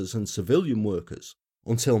officers and civilian workers,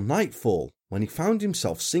 until nightfall when he found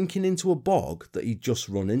himself sinking into a bog that he'd just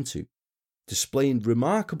run into. Displaying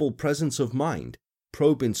remarkable presence of mind,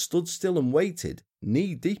 Probyn stood still and waited,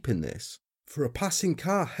 knee-deep in this, for a passing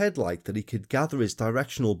car headlight that he could gather his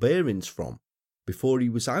directional bearings from, before he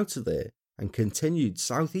was out of there and continued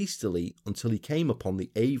southeasterly until he came upon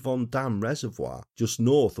the Avon Dam Reservoir just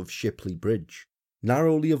north of Shipley Bridge,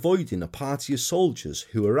 narrowly avoiding a party of soldiers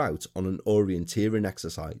who were out on an orienteering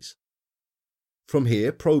exercise. From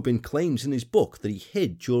here, Probyn claims in his book that he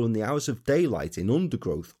hid during the hours of daylight in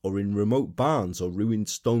undergrowth or in remote barns or ruined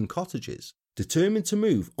stone cottages, determined to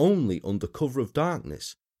move only under cover of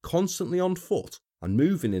darkness, constantly on foot and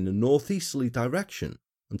moving in a northeasterly direction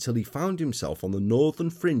until he found himself on the northern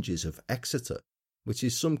fringes of Exeter, which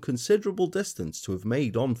is some considerable distance to have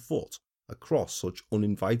made on foot across such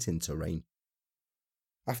uninviting terrain.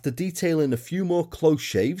 After detailing a few more close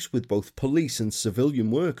shaves with both police and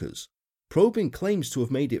civilian workers, Probyn claims to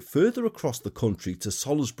have made it further across the country to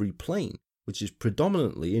Salisbury Plain, which is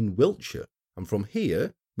predominantly in Wiltshire, and from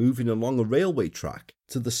here, moving along a railway track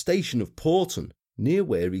to the station of Porton, near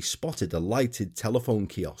where he spotted a lighted telephone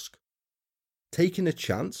kiosk. Taking a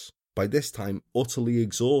chance, by this time utterly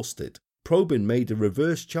exhausted, Probyn made a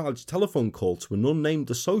reverse charge telephone call to an unnamed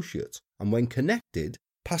associate, and when connected,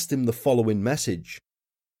 passed him the following message.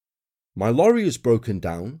 My lorry is broken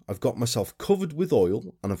down, I've got myself covered with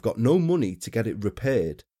oil, and I've got no money to get it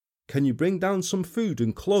repaired. Can you bring down some food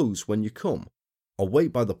and clothes when you come? I'll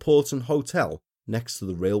wait by the Porton Hotel next to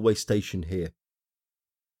the railway station here.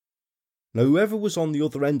 Now, whoever was on the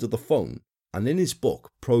other end of the phone, and in his book,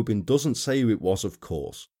 Probyn doesn't say who it was, of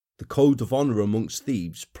course, the code of honour amongst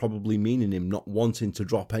thieves probably meaning him not wanting to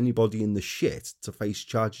drop anybody in the shit to face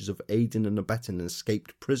charges of aiding and abetting an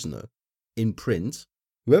escaped prisoner, in print.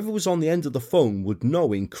 Whoever was on the end of the phone would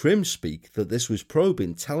know in crim speak that this was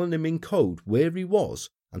Probyn telling him in code where he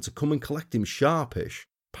was and to come and collect him sharpish,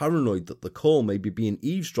 paranoid that the call may be being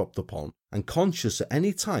eavesdropped upon and conscious at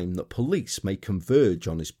any time that police may converge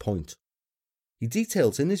on his point. He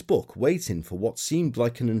details in his book waiting for what seemed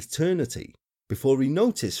like an eternity before he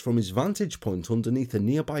noticed from his vantage point underneath a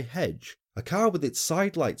nearby hedge a car with its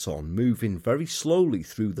side lights on moving very slowly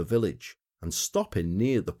through the village and stopping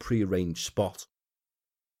near the prearranged spot.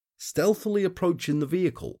 Stealthily approaching the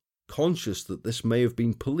vehicle, conscious that this may have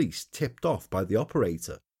been police tipped off by the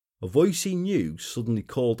operator, a voice he knew suddenly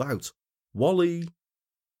called out, "Wally!"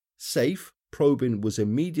 Safe, Probyn was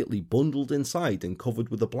immediately bundled inside and covered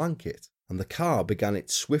with a blanket, and the car began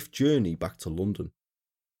its swift journey back to London.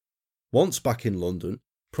 Once back in London,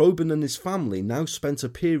 Probyn and his family now spent a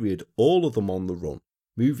period, all of them on the run,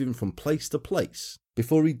 moving from place to place,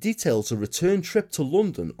 before he details a return trip to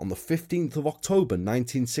London on the 15th of October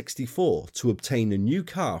 1964 to obtain a new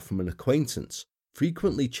car from an acquaintance,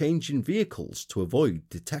 frequently changing vehicles to avoid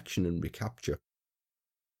detection and recapture.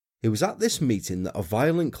 It was at this meeting that a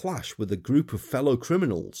violent clash with a group of fellow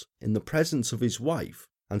criminals, in the presence of his wife,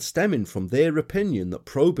 and stemming from their opinion that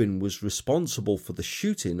Probyn was responsible for the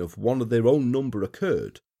shooting of one of their own number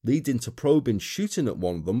occurred, leading to Probyn shooting at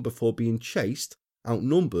one of them before being chased,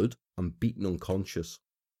 outnumbered, and beaten unconscious.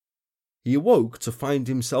 He awoke to find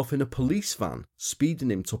himself in a police van,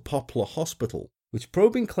 speeding him to Poplar Hospital, which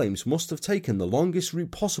Probyn claims must have taken the longest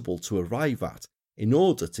route possible to arrive at, in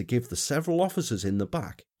order to give the several officers in the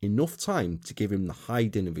back enough time to give him the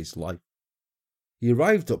hiding of his life. He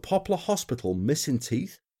arrived at Poplar Hospital missing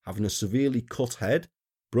teeth, having a severely cut head,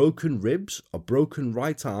 broken ribs, a broken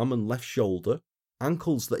right arm and left shoulder,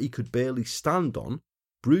 ankles that he could barely stand on,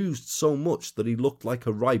 bruised so much that he looked like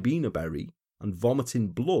a ribena berry, and vomiting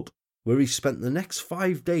blood, where he spent the next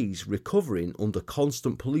 5 days recovering under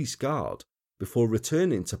constant police guard, before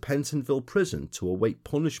returning to Pentonville Prison to await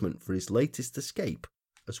punishment for his latest escape,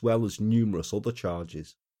 as well as numerous other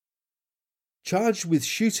charges. Charged with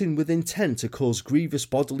shooting with intent to cause grievous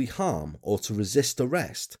bodily harm or to resist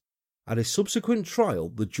arrest, at a subsequent trial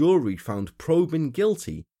the jury found Probyn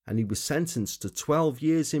guilty and he was sentenced to 12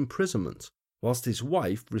 years imprisonment, whilst his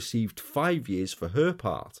wife received 5 years for her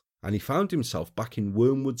part, and he found himself back in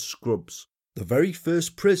Wormwood Scrubs, the very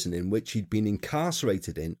first prison in which he'd been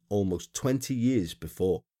incarcerated in almost 20 years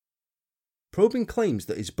before. Probyn claims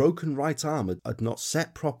that his broken right arm had not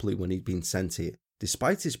set properly when he'd been sent here,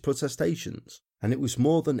 despite his protestations, and it was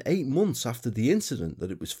more than 8 months after the incident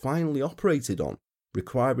that it was finally operated on,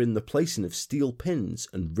 requiring the placing of steel pins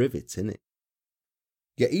and rivets in it.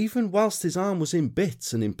 Yet even whilst his arm was in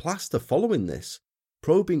bits and in plaster following this,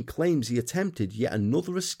 Probyn claims he attempted yet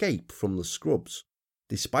another escape from the Scrubs,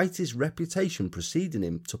 despite his reputation preceding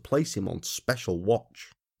him to place him on special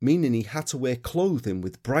watch, meaning he had to wear clothing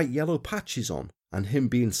with bright yellow patches on, and him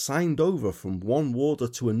being signed over from one warder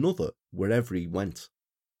to another wherever he went.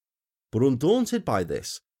 But undaunted by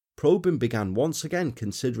this, Probyn began once again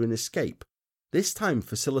considering escape, this time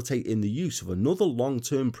facilitating the use of another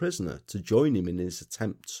long-term prisoner to join him in his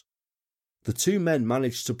attempts. The two men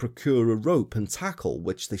managed to procure a rope and tackle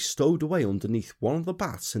which they stowed away underneath one of the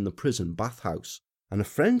baths in the prison bathhouse, and a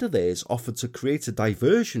friend of theirs offered to create a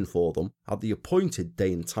diversion for them at the appointed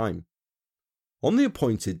day and time. On the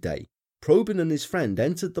appointed day, Probyn and his friend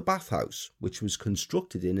entered the bathhouse, which was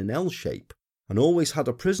constructed in an L shape, and always had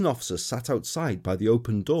a prison officer sat outside by the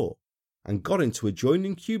open door, and got into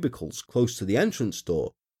adjoining cubicles close to the entrance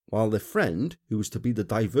door, while their friend, who was to be the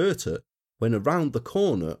diverter, went around the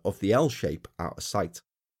corner of the L shape out of sight.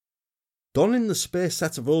 Donning the spare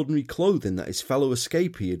set of ordinary clothing that his fellow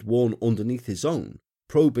escapee had worn underneath his own,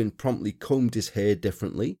 Probyn promptly combed his hair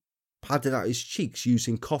differently, padded out his cheeks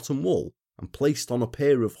using cotton wool, and placed on a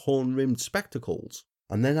pair of horn-rimmed spectacles,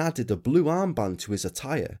 and then added a blue armband to his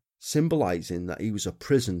attire, symbolising that he was a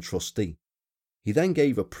prison trustee. He then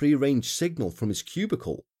gave a pre-arranged signal from his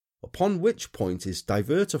cubicle, upon which point his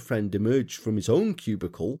diverter friend emerged from his own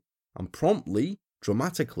cubicle and promptly,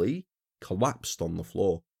 dramatically, collapsed on the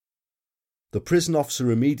floor. The prison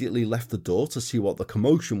officer immediately left the door to see what the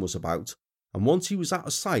commotion was about, and once he was out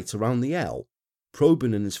of sight around the L,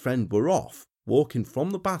 Probyn and his friend were off, walking from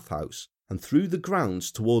the bathhouse and through the grounds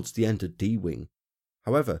towards the end of D Wing.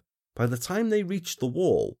 However, by the time they reached the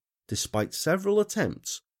wall, despite several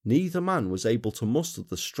attempts, neither man was able to muster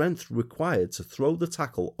the strength required to throw the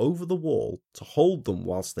tackle over the wall to hold them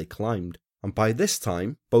whilst they climbed, and by this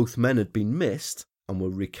time both men had been missed and were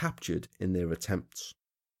recaptured in their attempts.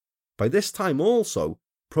 By this time also,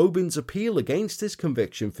 Probyn's appeal against his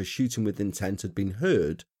conviction for shooting with intent had been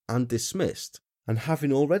heard and dismissed, and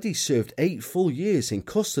having already served 8 full years in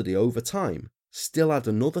custody over time, still had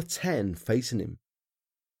another 10 facing him.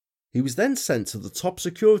 He was then sent to the top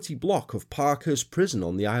security block of Parkhurst Prison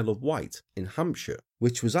on the Isle of Wight in Hampshire,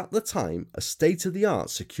 which was at the time a state-of-the-art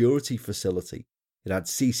security facility. It had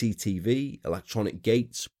CCTV, electronic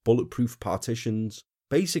gates, bulletproof partitions.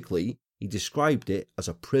 Basically, he described it as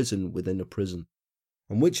a prison within a prison,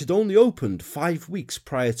 and which had only opened 5 weeks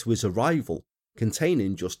prior to his arrival,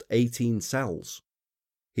 containing just 18 cells.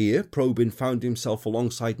 Here, Probyn found himself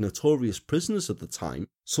alongside notorious prisoners of the time,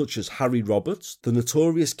 such as Harry Roberts, the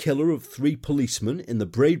notorious killer of 3 policemen in the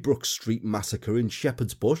Braybrook Street massacre in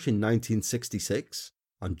Shepherd's Bush in 1966,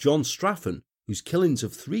 and John Straffen, whose killings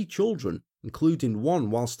of 3 children, including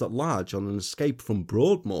one whilst at large on an escape from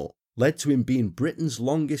Broadmoor, led to him being Britain's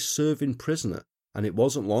longest serving prisoner, and it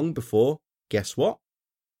wasn't long before, guess what?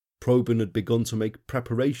 Probyn had begun to make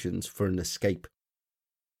preparations for an escape.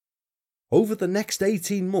 Over the next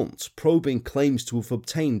 18 months, Probyn claims to have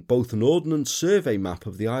obtained both an Ordnance Survey map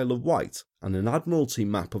of the Isle of Wight and an Admiralty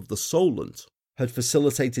map of the Solent, had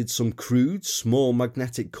facilitated some crude, small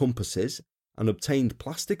magnetic compasses, and obtained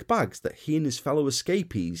plastic bags that he and his fellow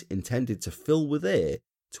escapees intended to fill with air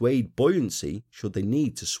to aid buoyancy should they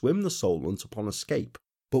need to swim the Solent upon escape,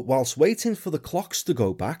 But whilst waiting for the clocks to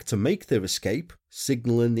go back to make their escape,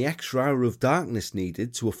 signalling the extra hour of darkness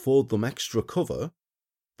needed to afford them extra cover,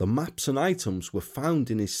 the maps and items were found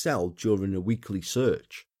in his cell during a weekly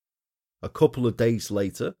search. A couple of days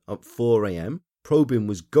later, at 4 AM, Probyn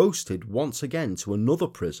was ghosted once again to another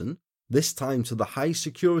prison, this time to the high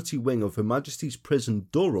security wing of Her Majesty's Prison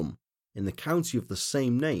Durham in the county of the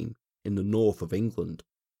same name in the north of England.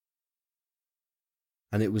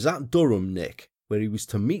 And it was at Durham, Nick, where he was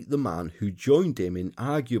to meet the man who joined him in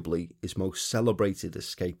arguably his most celebrated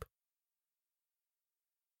escape.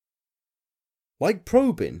 Like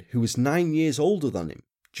Probyn, who was 9 years older than him,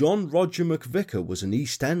 John Roger McVicker was an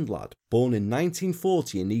East End lad born in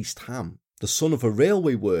 1940 in East Ham, the son of a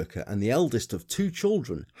railway worker and the eldest of 2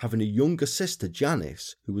 children, having a younger sister,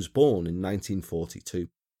 Janice, who was born in 1942.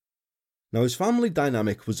 Now, his family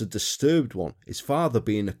dynamic was a disturbed one, his father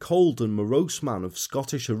being a cold and morose man of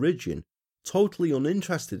Scottish origin, totally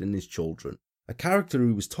uninterested in his children, a character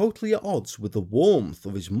who was totally at odds with the warmth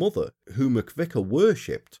of his mother, who McVicker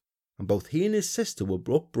worshipped, and both he and his sister were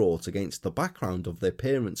brought against the background of their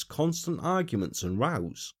parents' constant arguments and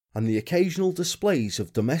rows, and the occasional displays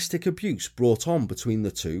of domestic abuse brought on between the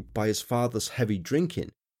two by his father's heavy drinking,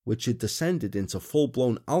 which had descended into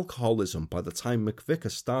full-blown alcoholism by the time McVicker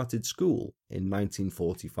started school in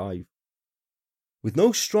 1945. With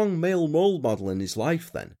no strong male role model in his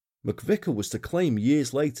life then, McVicker was to claim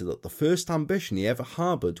years later that the first ambition he ever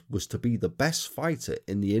harboured was to be the best fighter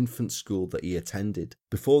in the infant school that he attended,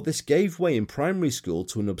 before this gave way in primary school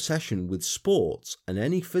to an obsession with sports and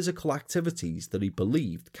any physical activities that he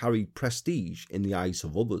believed carried prestige in the eyes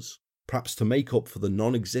of others, perhaps to make up for the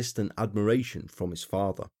non-existent admiration from his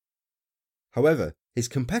father. However, his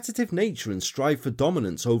competitive nature and strive for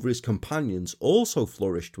dominance over his companions also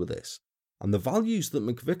flourished with this, and the values that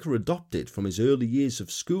McVicker adopted from his early years of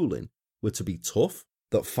schooling were to be tough,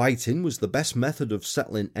 that fighting was the best method of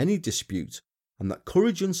settling any dispute, and that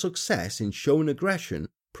courage and success in showing aggression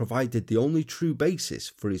provided the only true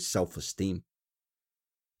basis for his self-esteem.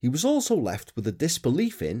 He was also left with a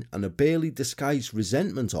disbelief in and a barely disguised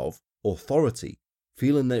resentment of authority,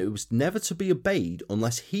 feeling that it was never to be obeyed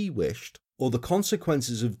unless he wished, or the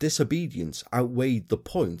consequences of disobedience outweighed the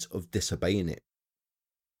point of disobeying it.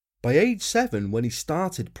 By age 7, when he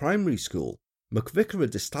started primary school, McVicker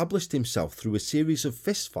had established himself through a series of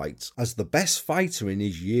fistfights as the best fighter in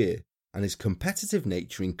his year, and his competitive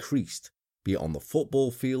nature increased, be it on the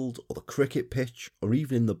football field or the cricket pitch or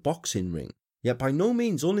even in the boxing ring. Yet by no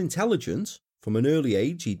means unintelligent, from an early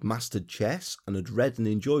age he'd mastered chess and had read and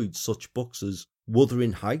enjoyed such books as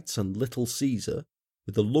Wuthering Heights and Little Caesar,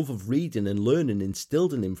 with the love of reading and learning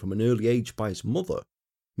instilled in him from an early age by his mother.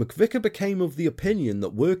 McVicker became of the opinion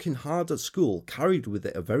that working hard at school carried with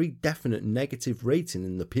it a very definite negative rating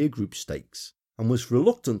in the peer group stakes, and was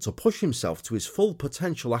reluctant to push himself to his full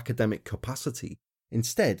potential academic capacity,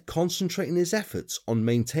 instead concentrating his efforts on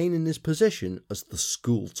maintaining his position as the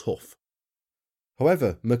school tough.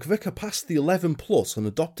 However, McVicker passed the 11 plus and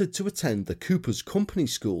adopted to attend the Cooper's Company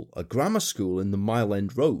School, a grammar school in the Mile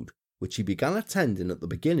End Road, which he began attending at the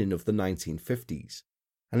beginning of the 1950s.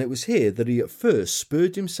 And it was here that he at first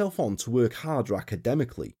spurred himself on to work harder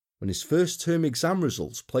academically, when his first term exam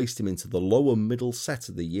results placed him into the lower middle set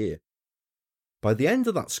of the year. By the end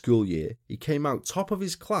of that school year, he came out top of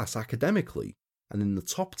his class academically and in the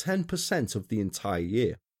top 10% of the entire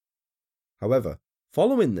year. However,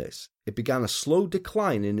 following this, it began a slow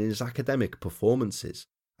decline in his academic performances,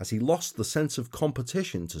 as he lost the sense of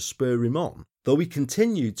competition to spur him on, though he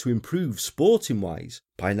continued to improve sporting-wise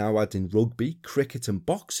by now adding rugby, cricket and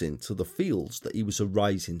boxing to the fields that he was a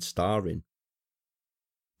rising star in.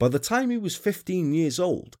 By the time he was 15 years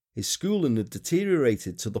old, his schooling had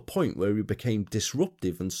deteriorated to the point where he became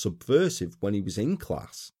disruptive and subversive when he was in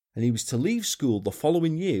class, and he was to leave school the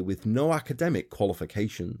following year with no academic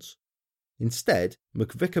qualifications. Instead,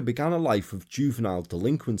 McVicker began a life of juvenile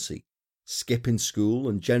delinquency, skipping school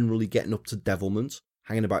and generally getting up to devilment,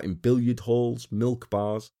 hanging about in billiard halls, milk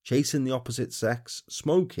bars, chasing the opposite sex,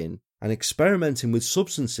 smoking, and experimenting with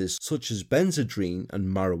substances such as benzodrine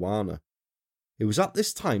and marijuana. It was at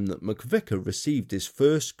this time that McVicker received his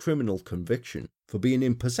first criminal conviction for being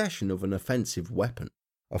in possession of an offensive weapon,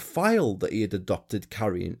 a file that he had adopted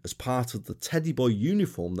carrying as part of the teddy boy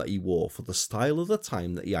uniform that he wore for the style of the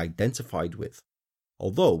time that he identified with,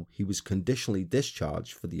 although he was conditionally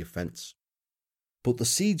discharged for the offence. But the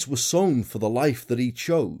seeds were sown for the life that he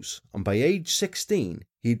chose, and by age 16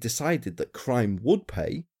 he had decided that crime would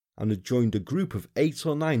pay, and had joined a group of 8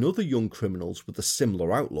 or 9 other young criminals with a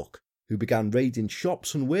similar outlook, who began raiding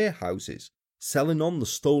shops and warehouses, selling on the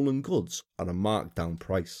stolen goods at a marked down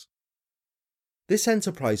price. This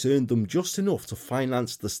enterprise earned them just enough to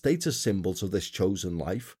finance the status symbols of this chosen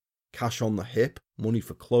life: cash on the hip, money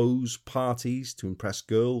for clothes, parties to impress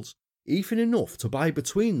girls, even enough to buy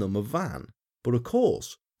between them a van, but of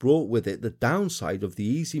course brought with it the downside of the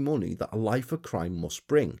easy money that a life of crime must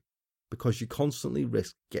bring, because you constantly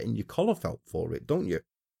risk getting your collar felt for it, don't you?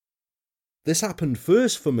 This happened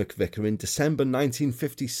first for McVicker in December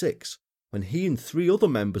 1956, when he and 3 other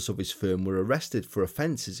members of his firm were arrested for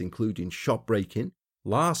offences including shop breaking,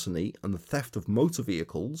 larceny and the theft of motor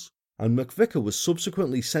vehicles, and McVicker was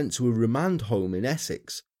subsequently sent to a remand home in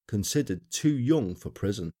Essex, considered too young for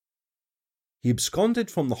prison. He absconded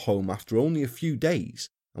from the home after only a few days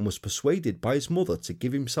and was persuaded by his mother to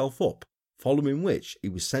give himself up, following which he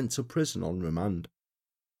was sent to prison on remand.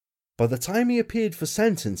 By the time he appeared for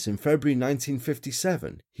sentence in February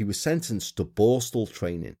 1957, he was sentenced to Borstal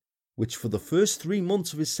training, which for the first 3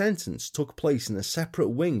 months of his sentence took place in a separate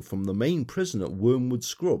wing from the main prison at Wormwood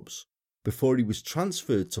Scrubs, before he was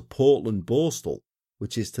transferred to Portland Borstal,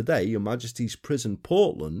 which is today Your Majesty's Prison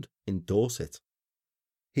Portland in Dorset.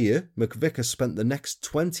 Here, McVicker spent the next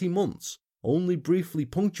 20 months, only briefly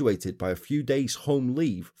punctuated by a few days' home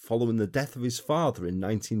leave following the death of his father in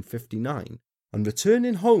 1959, and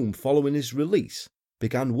returning home following his release,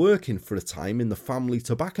 began working for a time in the family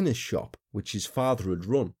tobacconist shop which his father had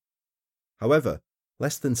run. However,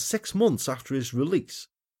 less than 6 months after his release,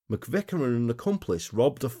 McVicker and an accomplice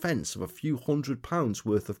robbed a fence of a few £100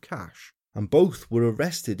 worth of cash, and both were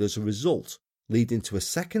arrested as a result, leading to a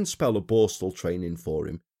second spell of Borstal training for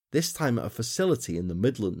him, this time at a facility in the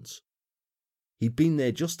Midlands. He'd been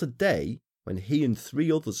there just a day when he and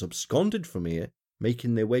 3 others absconded from here,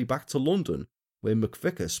 making their way back to London, where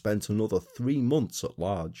McVicker spent another 3 months at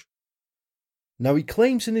large. Now, he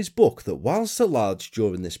claims in his book that whilst at large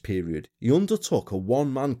during this period, he undertook a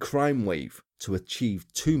one-man crime wave to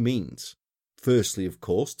achieve 2 means. Firstly, of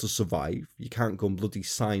course, to survive. You can't go and bloody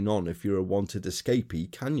sign on if you're a wanted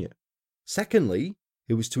escapee, can you? Secondly,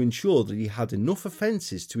 it was to ensure that he had enough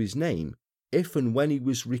offences to his name, if and when he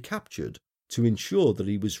was recaptured, to ensure that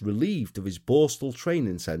he was relieved of his Borstal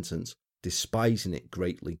training sentence, despising it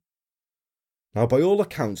greatly. Now, by all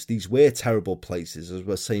accounts, these were terrible places, as we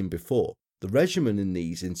were saying before. The regimen in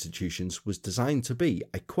these institutions was designed to be,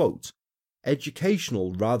 I quote,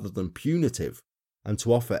 educational rather than punitive, and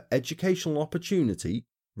to offer educational opportunity,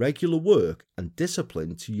 regular work and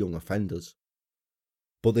discipline to young offenders.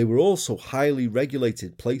 But they were also highly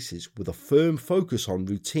regulated places with a firm focus on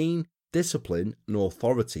routine, discipline and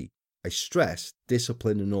authority. I stress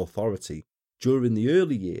discipline and authority during the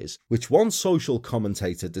early years, which one social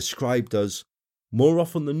commentator described as, more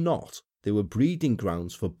often than not, they were breeding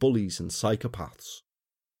grounds for bullies and psychopaths.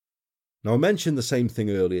 Now, I mentioned the same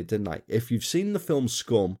thing earlier, didn't I? If you've seen the film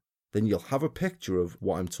Scum, then you'll have a picture of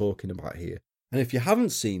what I'm talking about here. And if you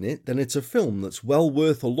haven't seen it, then it's a film that's well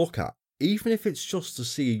worth a look at, even if it's just to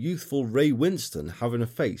see a youthful Ray Winston having a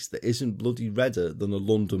face that isn't bloody redder than a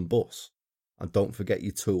London bus. And don't forget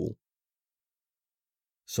your tool.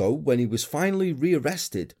 So, when he was finally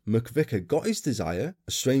rearrested, McVicker got his desire,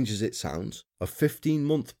 as strange as it sounds, a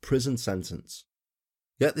 15-month prison sentence.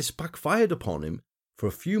 Yet this backfired upon him, for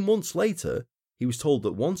a few months later, he was told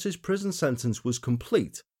that once his prison sentence was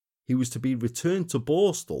complete, he was to be returned to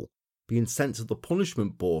Borstal, being sent to the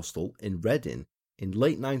punishment Borstal in Reading in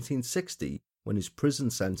late 1960 when his prison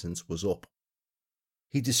sentence was up.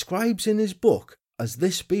 He describes in his book as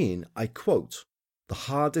this being, I quote, the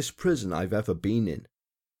hardest prison I've ever been in,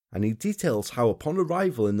 and he details how upon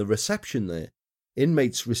arrival in the reception there,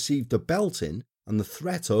 inmates received a belting and the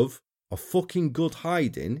threat of a fucking good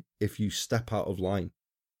hiding if you step out of line.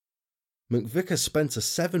 McVicker spent a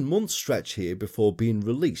 7-month stretch here before being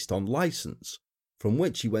released on licence, from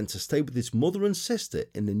which he went to stay with his mother and sister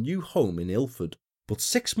in the new home in Ilford. But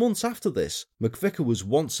 6 months after this, McVicker was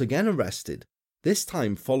once again arrested, this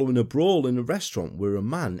time following a brawl in a restaurant where a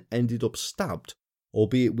man ended up stabbed,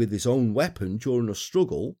 albeit with his own weapon during a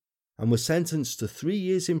struggle, and was sentenced to 3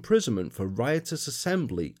 years imprisonment for riotous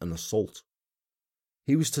assembly and assault.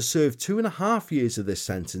 He was to serve 2.5 years of this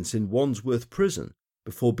sentence in Wandsworth Prison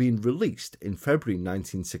before being released in February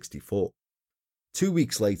 1964. 2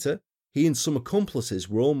 weeks later, he and some accomplices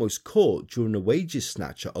were almost caught during a wages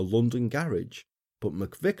snatch at a London garage, but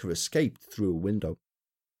McVicker escaped through a window.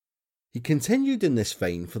 He continued in this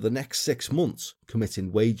vein for the next 6 months,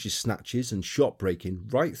 committing wages snatches and shop breaking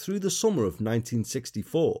right through the summer of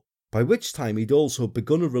 1964, by which time he'd also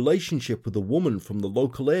begun a relationship with a woman from the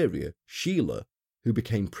local area, Sheila, who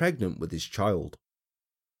became pregnant with his child.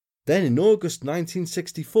 Then in August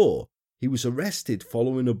 1964, he was arrested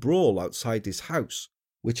following a brawl outside his house,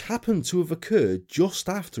 which happened to have occurred just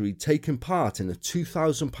after he'd taken part in a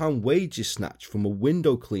 £2,000 wages snatch from a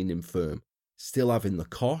window cleaning firm, still having the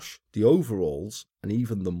cosh, the overalls, and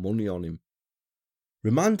even the money on him.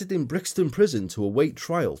 Remanded in Brixton Prison to await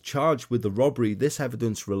trial, charged with the robbery this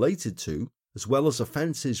evidence related to, as well as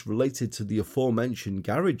offences related to the aforementioned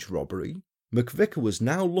garage robbery, McVicker was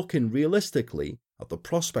now looking realistically at the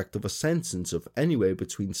prospect of a sentence of anywhere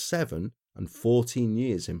between 7 and 14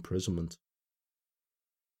 years imprisonment.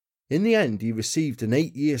 In the end, he received an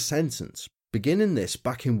 8-year sentence, beginning this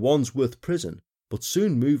back in Wandsworth Prison, but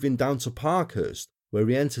soon moving down to Parkhurst, where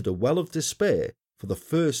he entered a well of despair for the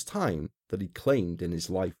first time that he claimed in his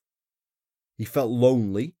life. He felt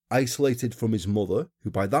lonely, isolated from his mother,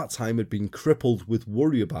 who by that time had been crippled with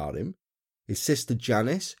worry about him, his sister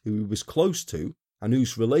Janice, who he was close to, and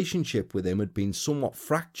whose relationship with him had been somewhat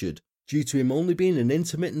fractured due to him only being an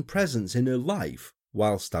intermittent presence in her life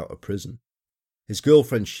whilst out of prison. His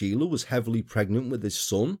girlfriend Sheila was heavily pregnant with his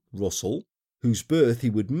son, Russell, whose birth he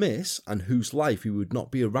would miss and whose life he would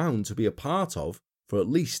not be around to be a part of for at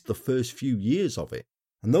least the first few years of it.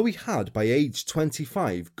 And though he had, by age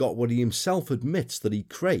 25, got what he himself admits that he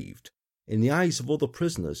craved, in the eyes of other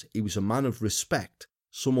prisoners he was a man of respect,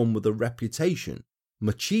 someone with a reputation.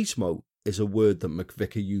 Machismo is a word that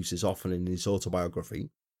McVicker uses often in his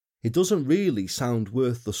autobiography. It doesn't really sound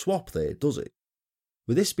worth the swap there, does it?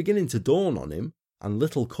 With this beginning to dawn on him, and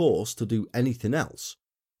little cause to do anything else,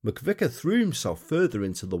 McVicker threw himself further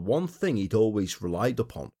into the one thing he'd always relied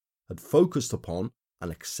upon, had focused upon,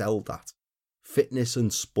 and excelled at: fitness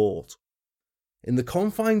and sport. In the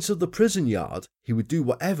confines of the prison yard, he would do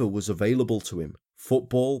whatever was available to him: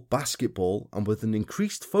 football, basketball, and with an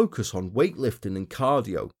increased focus on weightlifting and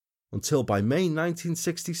cardio, until by May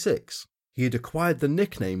 1966, he had acquired the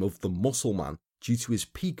nickname of the Muscleman due to his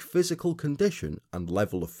peak physical condition and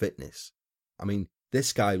level of fitness. I mean,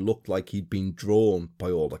 this guy looked like he'd been drawn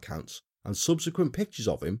by all accounts, and subsequent pictures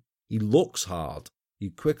of him, he looks hard.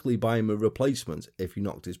 You'd quickly buy him a replacement if he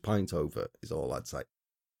knocked his pint over, is all I'd say.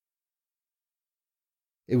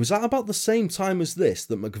 It was at about the same time as this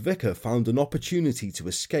that McVicker found an opportunity to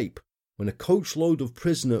escape, when a coachload of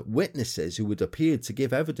prisoner witnesses who had appeared to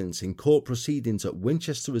give evidence in court proceedings at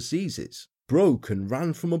Winchester Assizes broke and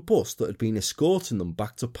ran from a bus that had been escorting them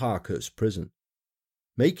back to Parkhurst Prison.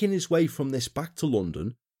 Making his way from this back to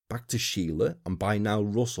London, back to Sheila, and by now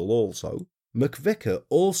Russell also, McVicker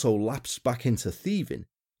also lapsed back into thieving,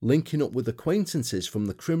 linking up with acquaintances from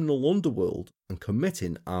the criminal underworld and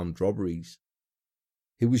committing armed robberies.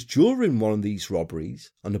 It was during one of these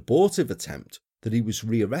robberies, an abortive attempt, that he was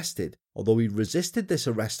rearrested, although he resisted this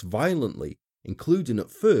arrest violently, including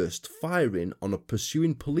at first firing on a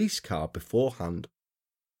pursuing police car beforehand.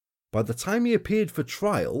 By the time he appeared for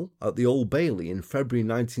trial at the Old Bailey in February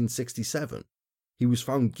 1967, he was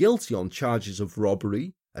found guilty on charges of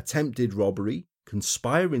robbery, attempted robbery,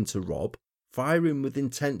 conspiring to rob, firing with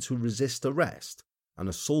intent to resist arrest, and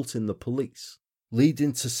assaulting the police,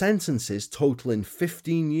 leading to sentences totaling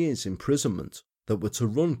 15 years imprisonment that were to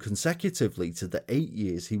run consecutively to the 8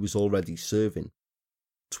 years he was already serving.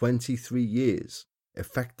 23 years,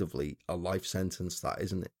 effectively a life sentence, that,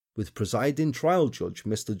 isn't it? With presiding trial judge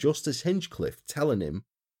Mr. Justice Hinchcliffe telling him,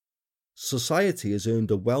 "Society has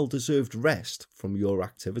earned a well-deserved rest from your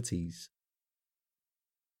activities."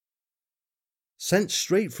 Sent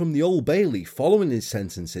straight from the Old Bailey following his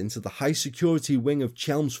sentencing to the high-security wing of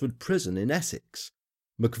Chelmsford Prison in Essex,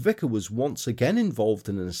 McVicker was once again involved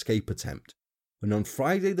in an escape attempt, when on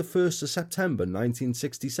Friday the 1st of September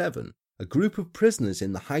 1967, a group of prisoners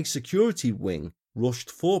in the high-security wing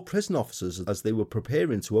rushed 4 prison officers as they were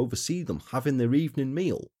preparing to oversee them having their evening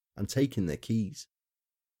meal and taking their keys.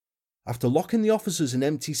 After locking the officers in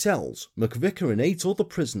empty cells, McVicker and 8 other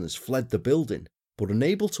prisoners fled the building, but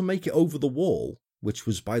unable to make it over the wall, which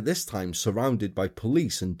was by this time surrounded by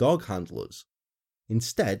police and dog handlers,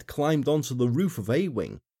 instead climbed onto the roof of A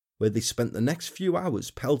Wing, where they spent the next few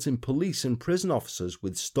hours pelting police and prison officers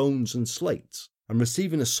with stones and slates, and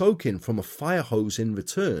receiving a soaking from a fire hose in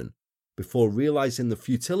return, before realising the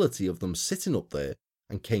futility of them sitting up there,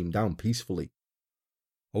 and came down peacefully.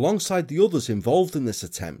 Alongside the others involved in this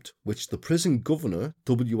attempt, which the prison governor,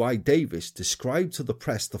 W.I. Davis, described to the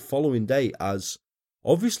press the following day as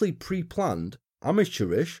obviously pre-planned,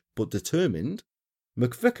 amateurish but determined,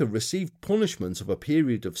 McVicker received punishment of a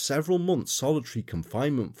period of several months solitary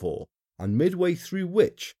confinement for, and midway through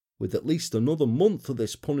which, with at least another month of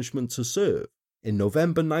this punishment to serve, in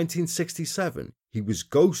November 1967 he was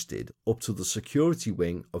ghosted up to the security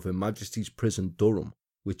wing of Her Majesty's Prison Durham,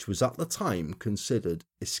 which was at the time considered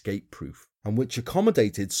escape-proof, and which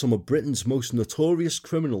accommodated some of Britain's most notorious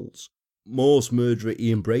criminals, Morse murderer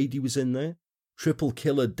Ian Brady was in there. Triple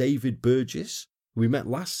killer David Burgess, who we met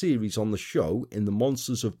last series on the show in the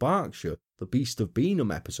Monsters of Berkshire, the Beast of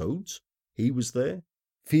Beanham episodes. He was there.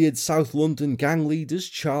 Feared South London gang leaders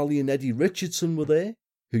Charlie and Eddie Richardson were there,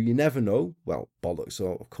 who you never know, well, bollocks,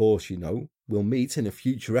 of course you know, we'll meet in a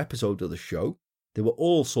future episode of the show. There were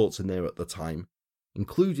all sorts in there at the time,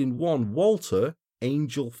 including one Walter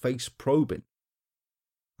Angel Face Probin.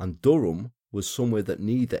 And Durham was somewhere that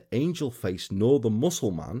neither Angel Face nor the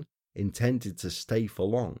Muscleman intended to stay for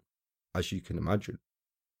long, as you can imagine.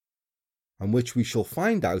 And which we shall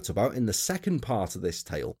find out about in the second part of this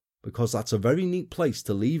tale, because that's a very neat place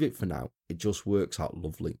to leave it for now. It just works out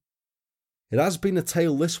lovely. It has been a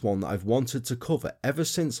tale, this one, that I've wanted to cover ever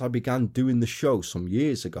since I began doing the show some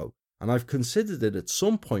years ago, and I've considered it at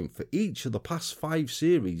some point for each of the past 5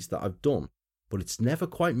 series that I've done, but it's never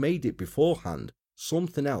quite made it beforehand.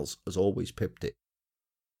 Something else has always pipped it.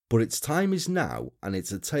 But its time is now, and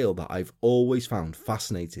it's a tale that I've always found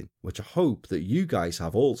fascinating, which I hope that you guys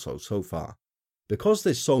have also so far. Because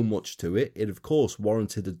there's so much to it, it of course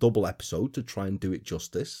warranted a double episode to try and do it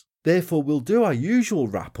justice. Therefore, we'll do our usual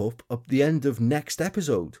wrap-up at the end of next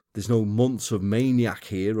episode. There's no months of maniac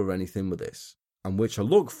here or anything with this, and which I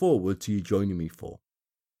look forward to you joining me for.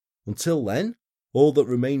 Until then, all that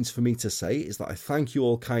remains for me to say is that I thank you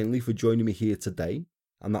all kindly for joining me here today,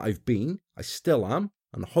 and that I still am,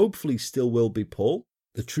 and hopefully still will be Paul,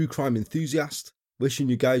 the true crime enthusiast, wishing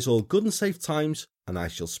you guys all good and safe times, and I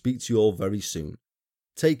shall speak to you all very soon.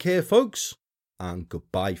 Take care, folks, and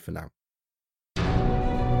goodbye for now.